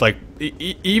with like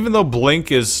even though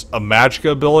Blink is a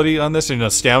magicka ability on this and a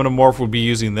stamina morph would be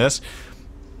using this,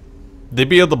 they'd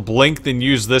be able to blink then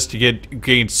use this to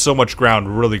gain so much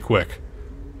ground really quick.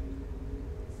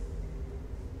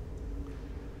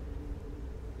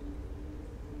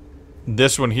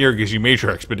 This one here gives you major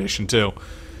expedition too.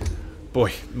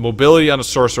 Boy, mobility on a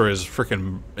sorcerer is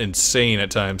freaking insane at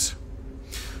times.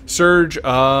 Surge,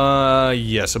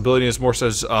 yes, ability is more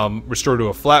says restore to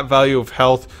a flat value of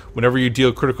health whenever you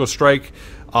deal critical strike.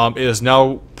 It is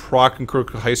now proc and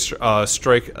critical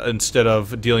strike instead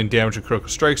of dealing damage and critical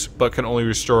strikes, but can only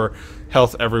restore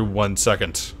health every 1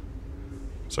 second.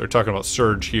 So we're talking about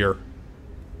Surge here.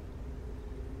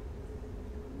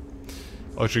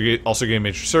 Also gain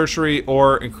major surgery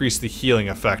or increase the healing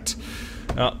effect.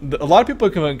 Now, a lot of people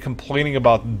have been complaining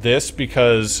about this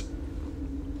because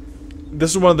this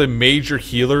is one of the major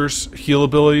heal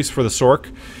abilities for the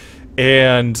Sork,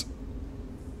 and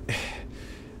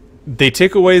they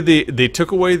took away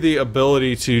the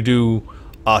ability to do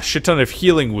a shit ton of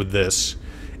healing with this,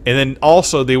 and then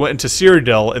also they went into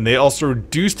Cyrodiil and they also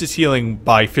reduced his healing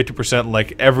by 50%,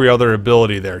 like every other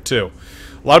ability there too.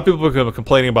 A lot of people have been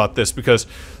complaining about this because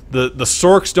the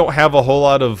Sorks don't have a whole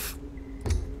lot of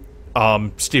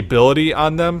stability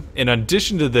on them. In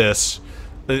addition to this,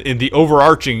 in the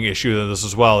overarching issue of this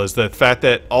as well, is the fact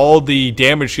that all the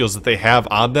damage shields that they have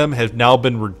on them have now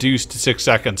been reduced to 6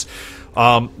 seconds.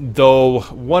 Though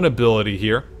one ability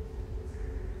here,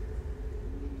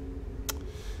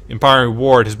 Empowering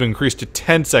Ward, has been increased to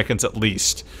 10 seconds at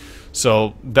least.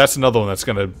 So that's another one that's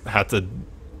going to have to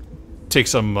take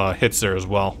some hits there as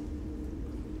well.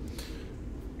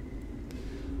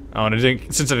 Oh,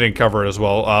 and since I didn't cover it as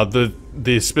well,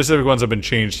 the specific ones have been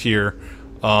changed here.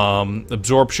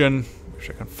 Absorption, which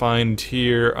I can find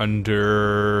here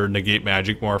under Negate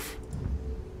Magic Morph.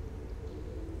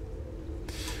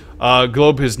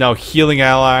 Globe is now healing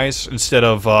allies instead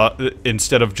of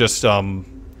just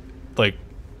like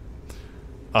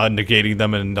negating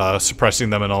them and suppressing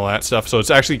them and all that stuff. So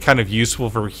it's actually kind of useful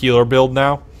for a healer build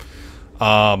now.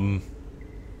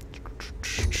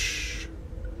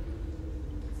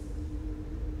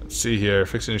 Let's see here.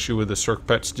 Fix an issue with the Sork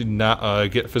pets do not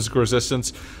get physical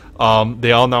resistance.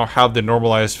 They all now have the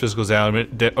normalized physical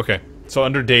element. Okay, so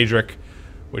under Daedric,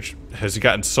 which has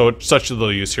gotten such a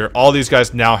little use here, all these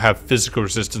guys now have physical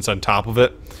resistance on top of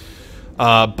it.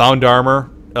 Bound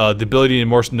armor, the ability to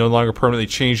morph no longer permanently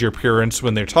change your appearance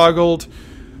when they're toggled.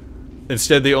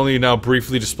 Instead, they only now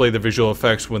briefly display the visual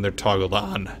effects when they're toggled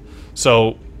on.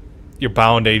 So your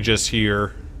bound Aegis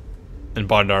here and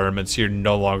bound armaments here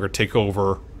no longer take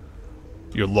over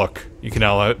your look. You can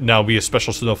now be a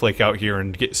special snowflake out here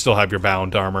and still have your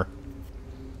bound armor.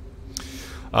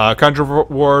 Conjure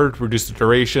Ward, reduce the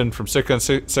duration from 6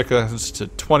 seconds to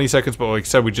 20 seconds, but like I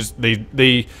said,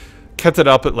 they kept it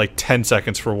up at like 10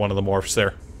 seconds for one of the morphs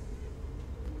there.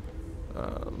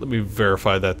 Let me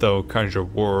verify that though. Conjure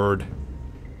Ward,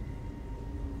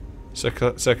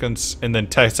 seconds, and then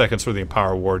 10 seconds for the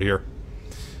Empower Ward here.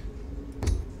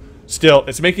 Still,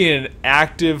 it's making it an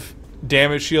active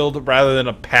damage shield rather than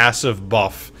a passive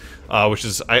buff, which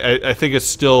is I think it's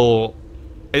still,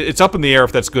 it's up in the air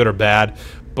if that's good or bad,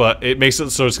 but it makes it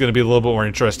so it's going to be a little bit more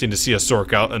interesting to see a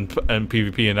Sork out in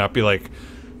PvP and not be like,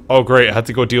 oh great, I have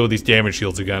to go deal with these damage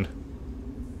shields again.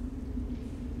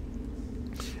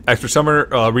 Extra Summoner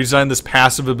redesigned this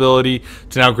passive ability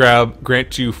to now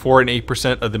grant you 4 and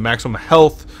 8% of the maximum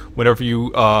health whenever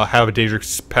you have a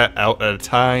Daedric pet out at a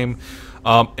time.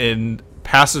 And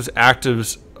passives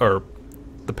actives, or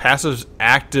the passives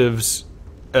actives,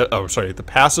 the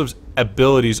passives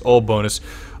abilities old bonus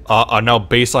are now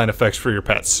baseline effects for your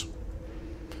pets.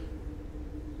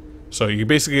 So you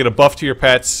basically get a buff to your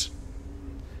pets,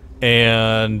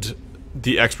 and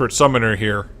the Expert Summoner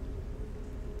here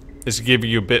is giving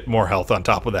you a bit more health on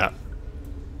top of that.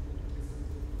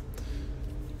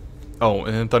 Oh,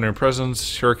 and then Thunder and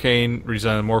Presence, Hurricane,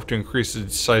 redesign the morph to increase the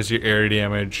size of your area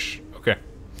damage. Okay.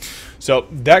 So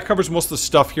that covers most of the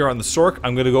stuff here on the Sork.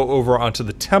 I'm going to go over onto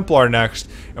the Templar next,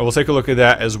 and we'll take a look at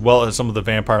that as well as some of the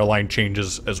Vampire line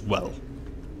changes as well.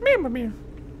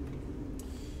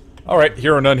 Alright,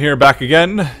 Hero None here, back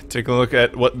again. Take a look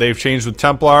at what they've changed with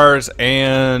Templars,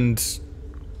 and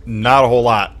not a whole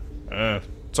lot.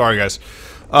 Sorry, guys.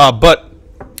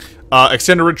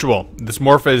 Extended Ritual. This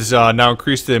morph has now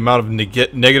increased the amount of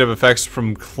negative effects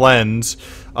from Cleanse,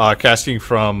 casting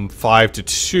from 5 to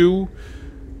 2.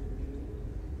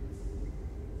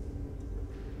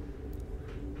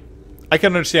 I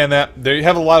can understand that. They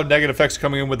have a lot of negative effects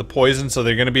coming in with the poison, so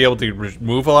they're going to be able to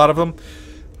remove a lot of them.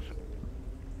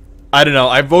 I don't know.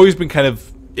 I've always been kind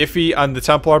of iffy on the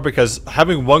Templar because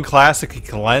having one class that can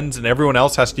cleanse and everyone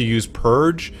else has to use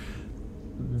Purge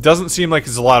doesn't seem like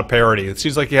it's a lot of parity. It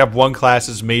seems like you have one class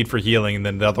that's made for healing and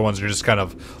then the other ones are just kind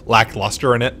of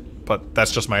lackluster in it. But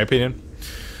that's just my opinion.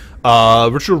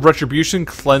 Ritual Retribution,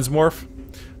 Cleanse Morph.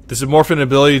 This morphin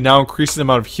ability now increases the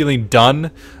amount of healing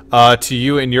done to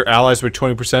you and your allies by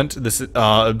 20%. This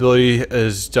ability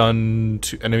is done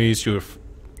to enemies who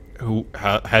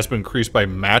has been increased by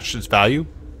match its value.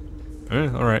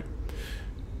 Alright.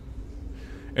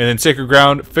 And then Sacred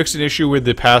Ground, fixed an issue with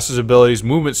the passive abilities.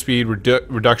 Movement speed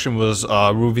reduction was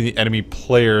removing the enemy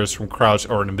players from crouch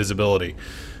or invisibility.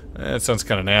 That sounds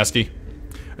kind of nasty.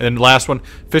 And then the last one,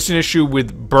 fixed an issue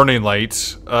with Burning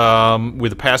Light,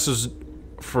 with the passives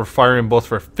for firing both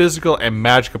for physical and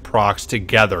magic procs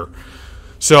together.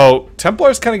 So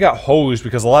Templars kind of got hosed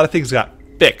because a lot of things got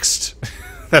fixed.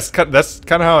 that's kind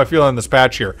of how I feel on this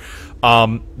patch here.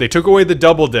 They took away the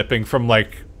double dipping from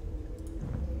like,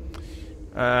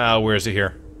 where is it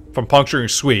here? From puncturing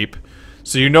sweep.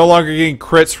 So you're no longer getting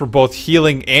crits for both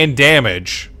healing and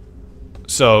damage.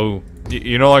 So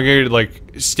you're no longer like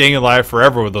staying alive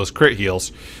forever with those crit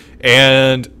heals.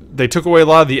 And they took away a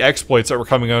lot of the exploits that were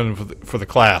coming on for the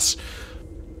class.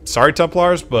 Sorry,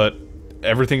 Templars, but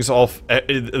everything's all... At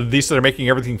least they're making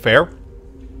everything fair.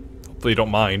 Hopefully you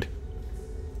don't mind.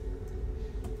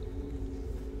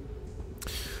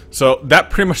 So that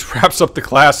pretty much wraps up the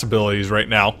class abilities right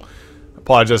now.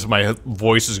 Apologize if my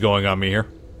voice is going on me here.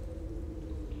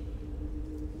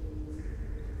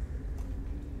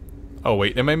 Oh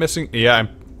wait, am I missing? Yeah, I'm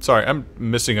sorry, I'm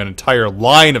missing an entire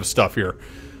line of stuff here.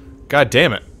 God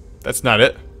damn it. That's not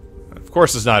it. Of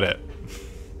course it's not it.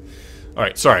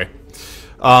 Alright, sorry.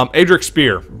 Adric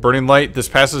Spear, Burning Light. This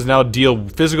passes now deal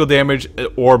physical damage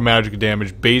or magic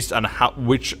damage based on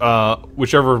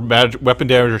whichever weapon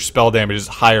damage or spell damage is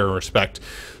higher in respect.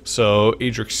 So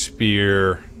Adric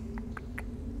Spear.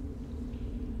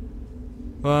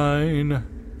 Fine.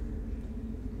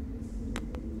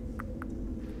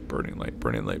 Burning Light,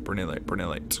 Burning Light, Burning Light, Burning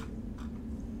Light.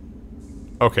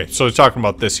 Okay, so we're talking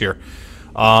about this here.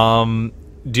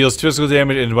 Deals physical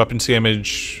damage and weapons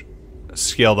damage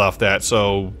scaled off that,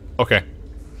 so okay.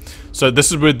 So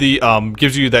this is with the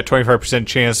gives you that 25%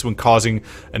 chance when causing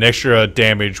an extra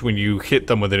damage when you hit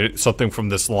them with it, something from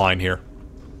this line here.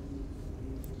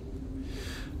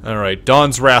 Alright,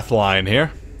 Dawn's Wrath line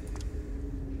here.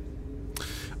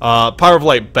 Power of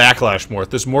Light Backlash Morph.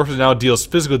 This morph now deals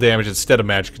physical damage instead of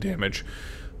magic damage.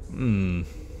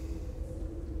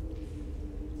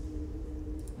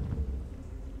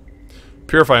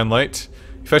 Purifying Light.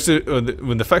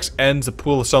 When the effect ends, the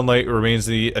pool of sunlight remains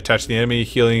attached to the enemy,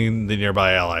 healing the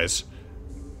nearby allies.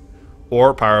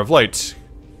 Or Power of Light.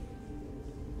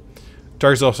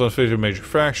 Target's also inflicted a major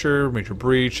fracture, major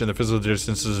breach, and the physical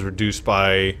distance is reduced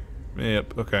by...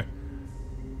 Yep, okay.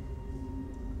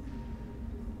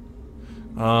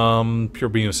 Pure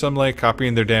Beam of Sunlight,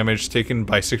 copying their damage taken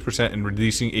by 6% and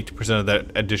releasing 80% of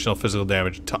that additional physical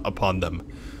damage upon them.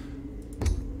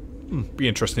 Be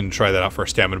interesting to try that out for a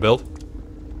stamina build.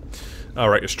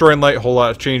 Alright, Destroying Light, a whole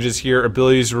lot of changes here.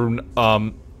 Abilities,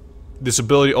 this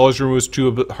ability always removes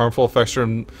 2 harmful effects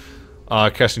from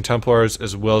casting Templars,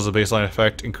 as well as the baseline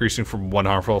effect, increasing from 1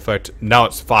 harmful effect. Now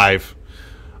it's 5,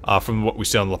 from what we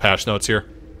see on the patch notes here.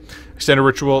 Extended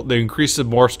Ritual, they increase the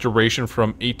morph's duration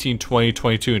from 18, 20,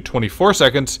 22, and 24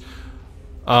 seconds,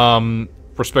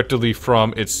 respectively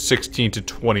from its 16 to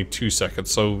 22 seconds.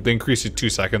 So they increase it 2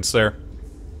 seconds there.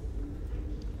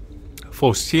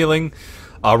 Force Healing,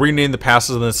 rename the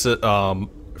passes in this,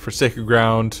 for Sacred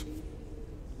Ground.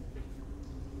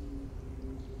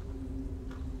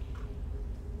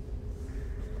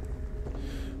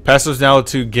 Passives now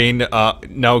to gain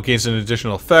now gains an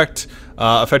additional effect.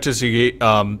 Effectives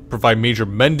to provide major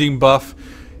mending buff.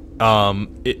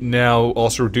 It now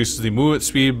also reduces the movement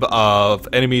speed of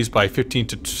enemies by 15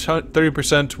 to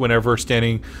 30% whenever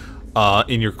standing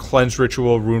in your cleanse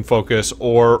ritual, rune focus,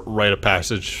 or rite of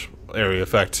passage area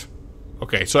effect.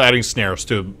 Okay, so adding snares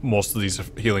to most of these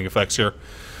healing effects here.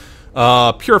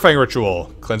 Purifying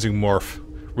Ritual, Cleansing Morph.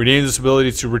 Rename this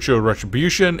ability to Ritual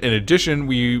Retribution. In addition,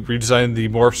 we redesigned the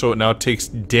morph so it now takes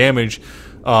damage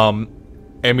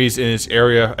enemies in its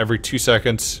area every 2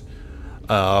 seconds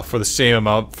for the same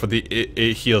amount for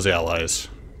it heals allies.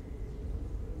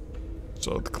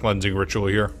 So the Cleansing Ritual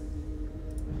here.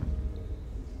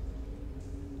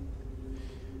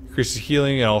 Increases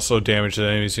healing and also damage that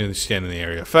enemies in stand in the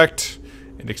area effect.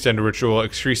 And Extended Ritual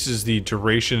increases the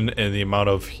duration and the amount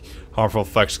of harmful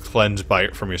effects cleansed by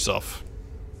it from yourself.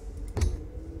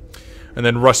 And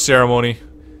then Rush Ceremony.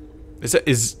 Wait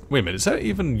a minute, is that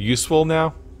even useful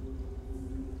now?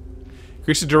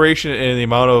 Increase the duration and the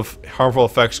amount of harmful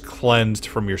effects cleansed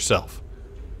from yourself.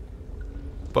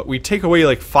 But we take away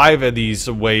like 5 of these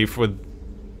away for...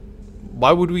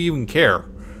 Why would we even care?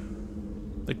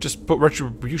 Like, just put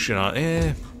Retribution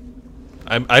on.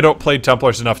 I don't play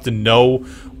Templars enough to know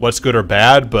what's good or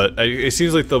bad, but it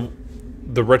seems like the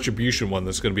Retribution one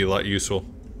that's going to be a lot useful.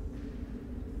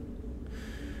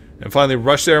 And finally,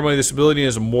 Rush Ceremony. This ability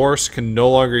as a Morse can no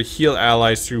longer heal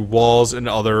allies through walls and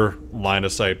other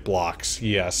line-of-sight blocks.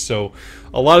 Yes, so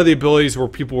a lot of the abilities where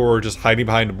people were just hiding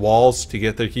behind walls to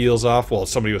get their heals off while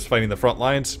somebody was fighting the front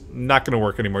lines, not going to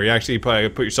work anymore. You actually probably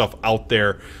put yourself out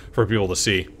there for people to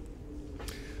see.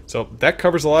 So that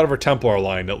covers a lot of our Templar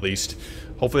line, at least.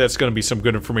 Hopefully that's going to be some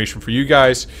good information for you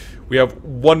guys. We have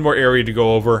one more area to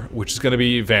go over, which is going to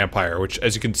be Vampire, which,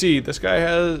 as you can see, this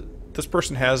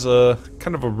person has a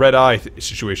kind of a red eye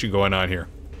situation going on here.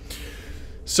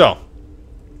 So,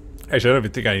 actually, I don't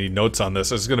even think I need notes on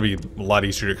this. It's going to be a lot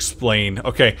easier to explain.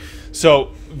 Okay,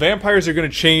 so vampires are going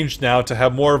to change now to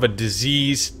have more of a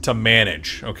disease to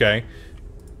manage, okay?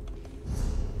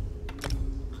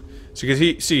 So you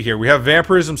can see here, we have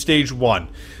Vampirism Stage 1.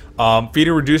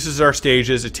 Feeding reduces our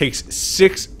stages. It takes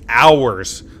 6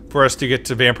 hours for us to get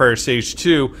to Vampire Stage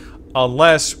 2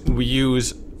 unless we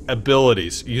use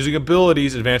abilities. Using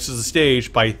abilities advances the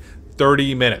stage by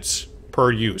 30 minutes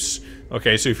per use.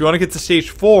 Okay, so if you want to get to Stage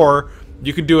 4,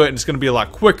 you can do it and it's going to be a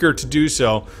lot quicker to do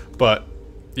so, but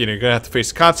you know, you're going to have to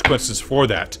face consequences for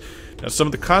that. Now, some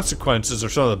of the consequences or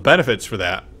some of the benefits for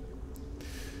that.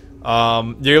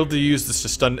 You're able to use this to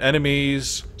stun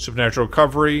enemies, supernatural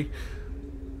recovery,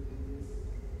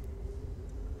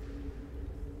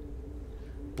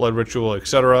 blood ritual,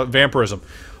 etc. Vampirism.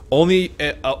 Only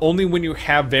when you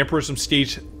have Vampirism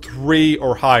Stage 3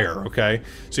 or higher, okay?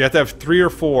 So you have to have 3 or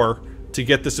 4 to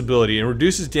get this ability. It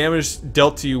reduces damage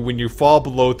dealt to you when you fall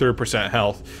below 30%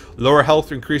 health. Lower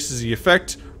health increases the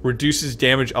effect, reduces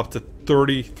damage up to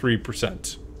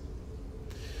 33%.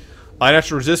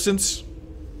 Unnatural resistance.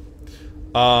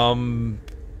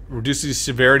 Reduces the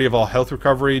severity of all health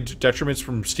recovery detriments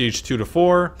from Stage 2 to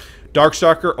 4.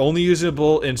 Darkstalker, only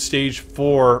usable in Stage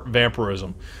 4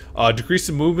 Vampirism. Decrease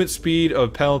the movement speed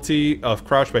of penalty of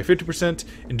crouch by 50%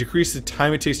 and decrease the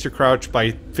time it takes to crouch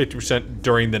by 50%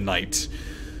 during the night.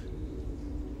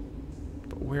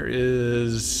 But where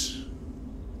is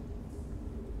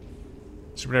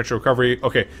supernatural recovery?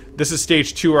 Okay, this is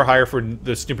Stage 2 or higher for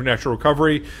the supernatural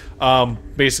recovery.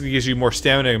 Basically gives you more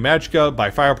stamina and magicka by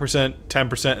 5%,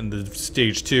 10% in the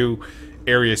Stage 2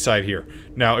 area side here.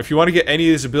 Now, if you want to get any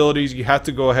of these abilities, you have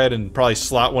to go ahead and probably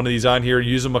slot one of these on here,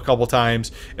 use them a couple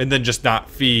times, and then just not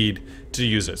feed to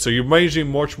use it. So you're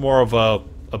managing much more of a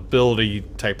ability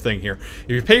type thing here.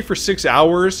 If you pay for 6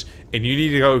 hours and you need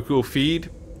to go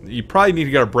feed, you probably need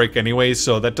to get a break anyways,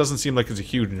 so that doesn't seem like it's a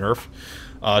huge nerf,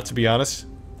 to be honest.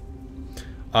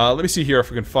 Let me see here if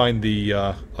we can find the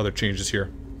other changes here.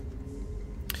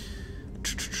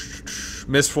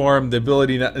 Mistform, the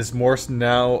ability is Morse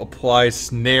now applies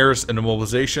snares and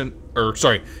immobilization, or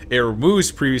sorry, it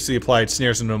removes previously applied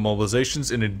snares and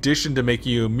immobilizations in addition to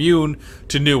making you immune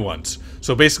to new ones.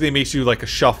 So basically it makes you like a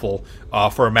shuffle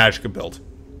for a magicka build.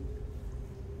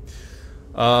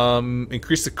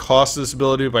 Increase the cost of this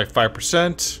ability by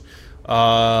 5%.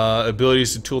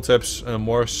 Abilities and tooltips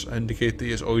Morse indicate that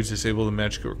he is always disabled the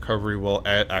magic recovery while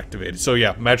activated. So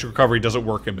yeah, magic recovery doesn't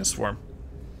work in Mistform.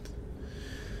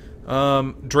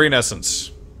 Drain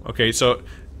Essence. Okay, so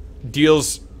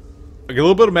deals a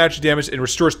little bit of magic damage and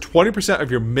restores 20%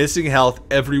 of your missing health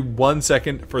every 1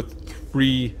 second for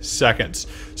 3 seconds.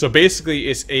 So basically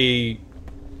it's a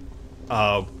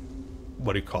what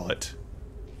do you call it?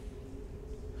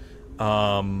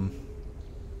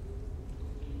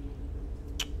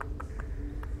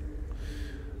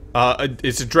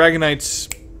 It's a Dragonite's.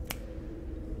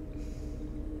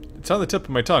 It's on the tip of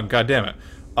my tongue. God damn it.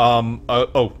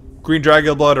 Green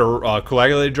Dragon Blood or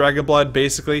Coagulated Dragon Blood,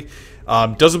 basically.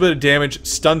 Does a bit of damage,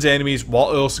 stuns enemies,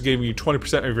 while also giving you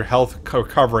 20% of your health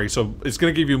recovery. So it's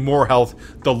going to give you more health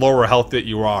the lower health that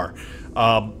you are.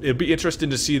 It'd be interesting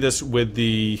to see this with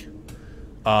the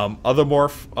other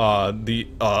morph, the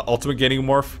Ultimate Gaining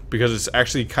morph, because it's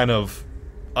actually kind of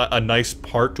a nice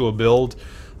part to a build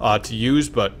to use,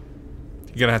 but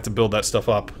you're going to have to build that stuff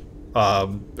up.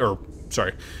 You're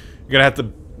going to have to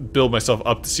build myself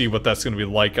up to see what that's going to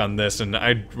be like on this, and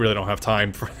I really don't have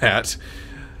time for that.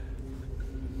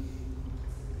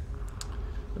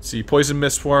 Let's see, Poison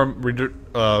Mistform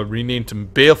renamed to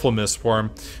Baleful Mistform.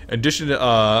 In addition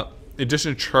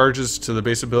to charges to the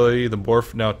base ability, the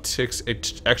morph now ticks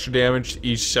extra damage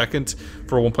each second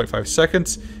for 1.5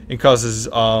 seconds and causes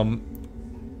them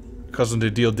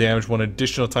to deal damage one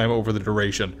additional time over the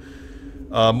duration.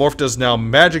 Morph does now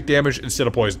magic damage instead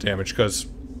of poison damage because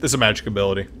it's a magic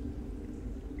ability.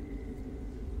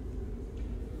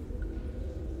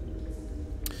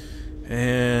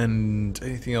 And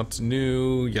anything else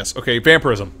new? Yes. Okay,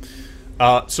 Vampirism.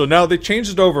 So now they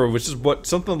changed it over, which is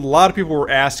something a lot of people were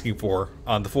asking for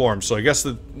on the forums. So I guess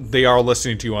that they are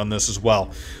listening to you on this as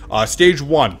well. Stage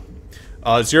 1.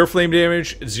 0 flame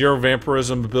damage, 0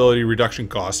 vampirism ability reduction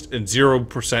cost, and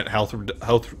 0%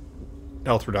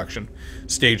 health reduction.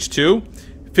 Stage 2,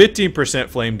 15%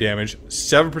 flame damage,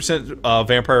 7%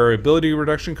 vampire ability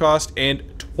reduction cost, and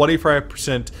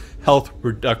 25% health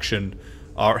reduction,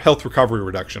 health recovery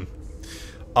reduction.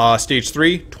 Stage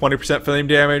 3, 20% flame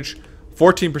damage,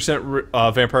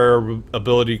 14% vampire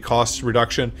ability cost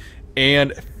reduction,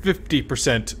 and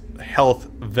 50% health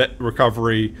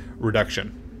recovery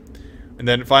reduction. And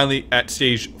then finally, at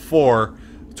stage 4,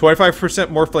 25%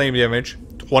 more flame damage,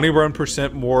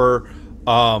 21% more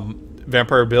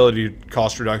vampire ability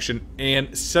cost reduction, and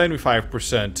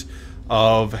 75%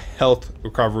 of health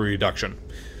recovery reduction.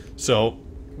 So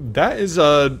that is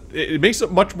it makes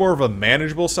it much more of a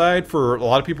manageable side for a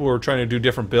lot of people who are trying to do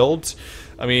different builds.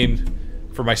 I mean,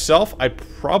 for myself, I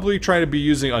probably try to be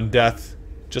using Undeath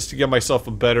just to get myself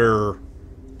a better.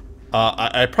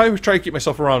 I probably try to keep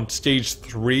myself around stage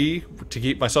 3 to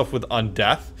keep myself with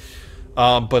Undeath.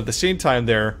 But at the same time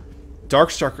there,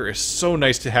 Darkstalker is so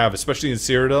nice to have, especially in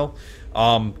Cyrodiil,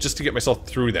 just to get myself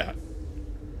through that.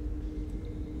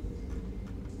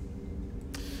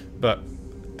 But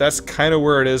that's kind of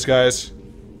where it is, guys,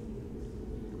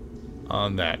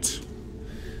 on that.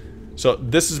 So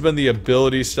this has been the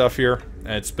ability stuff here,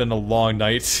 and it's been a long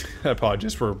night. I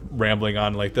apologize for rambling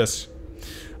on like this.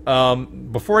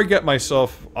 Before I get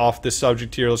myself off this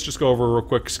subject here, let's just go over real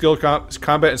quick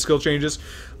combat and skill changes.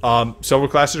 Several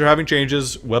classes are having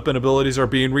changes. Weapon abilities are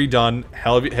being redone.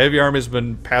 Heavy arm has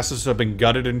been passives have been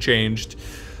gutted and changed.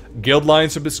 Guild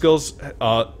lines have been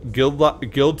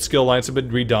guild skill lines have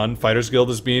been redone. Fighter's Guild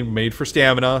is being made for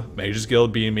stamina. Mage's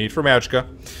Guild being made for magicka.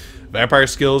 Vampire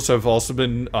skills have also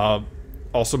been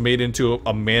made into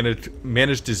a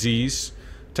managed disease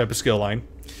type of skill line.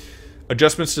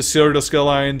 Adjustments to Cyrodiil skill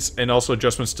lines, and also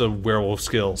adjustments to werewolf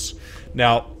skills.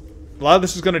 Now, a lot of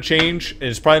this is going to change, and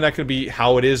it's probably not going to be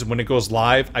how it is when it goes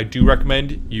live. I do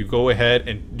recommend you go ahead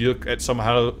and look at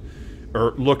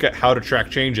look at how to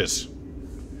track changes.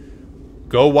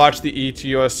 Go watch the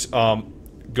ESO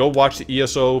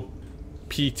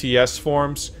PTS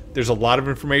forums. There's a lot of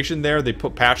information there. They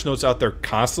put patch notes out there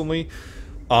constantly.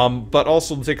 But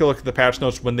also take a look at the patch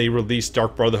notes when they release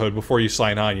Dark Brotherhood before you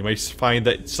sign on. You might find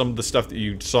that some of the stuff that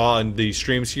you saw in the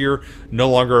streams here no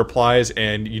longer applies,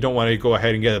 and you don't want to go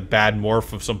ahead and get a bad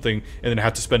morph of something and then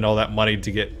have to spend all that money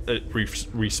to get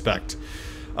respect.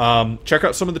 Check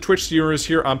out some of the Twitch streamers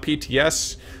here on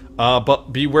PTS,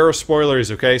 but beware of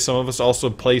spoilers, okay? Some of us also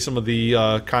play some of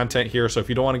the content here, so if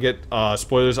you don't want to get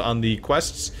spoilers on the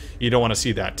quests, you don't want to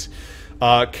see that.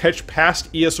 Catch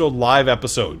past ESO live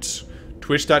episodes.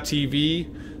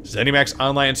 Twitch.tv, ZeniMax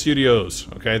Online Studios.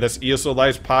 Okay, that's ESO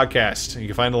Live's podcast. You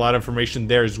can find a lot of information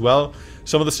there as well.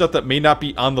 Some of the stuff that may not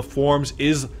be on the forums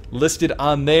is listed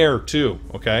on there too.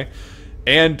 Okay,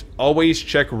 and always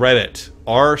check Reddit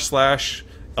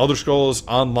r/Elder Scrolls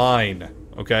Online.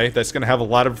 Okay, that's going to have a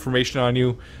lot of information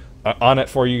on it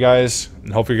for you guys,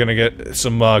 and hopefully you're going to get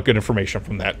some good information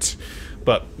from that.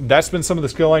 But that's been some of the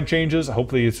skill line changes.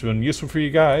 Hopefully it's been useful for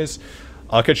you guys.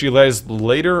 I'll catch you guys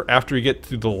later after we get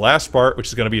through the last part, which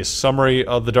is going to be a summary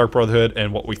of the Dark Brotherhood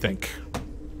and what we think.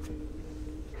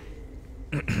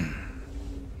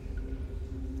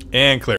 And clear.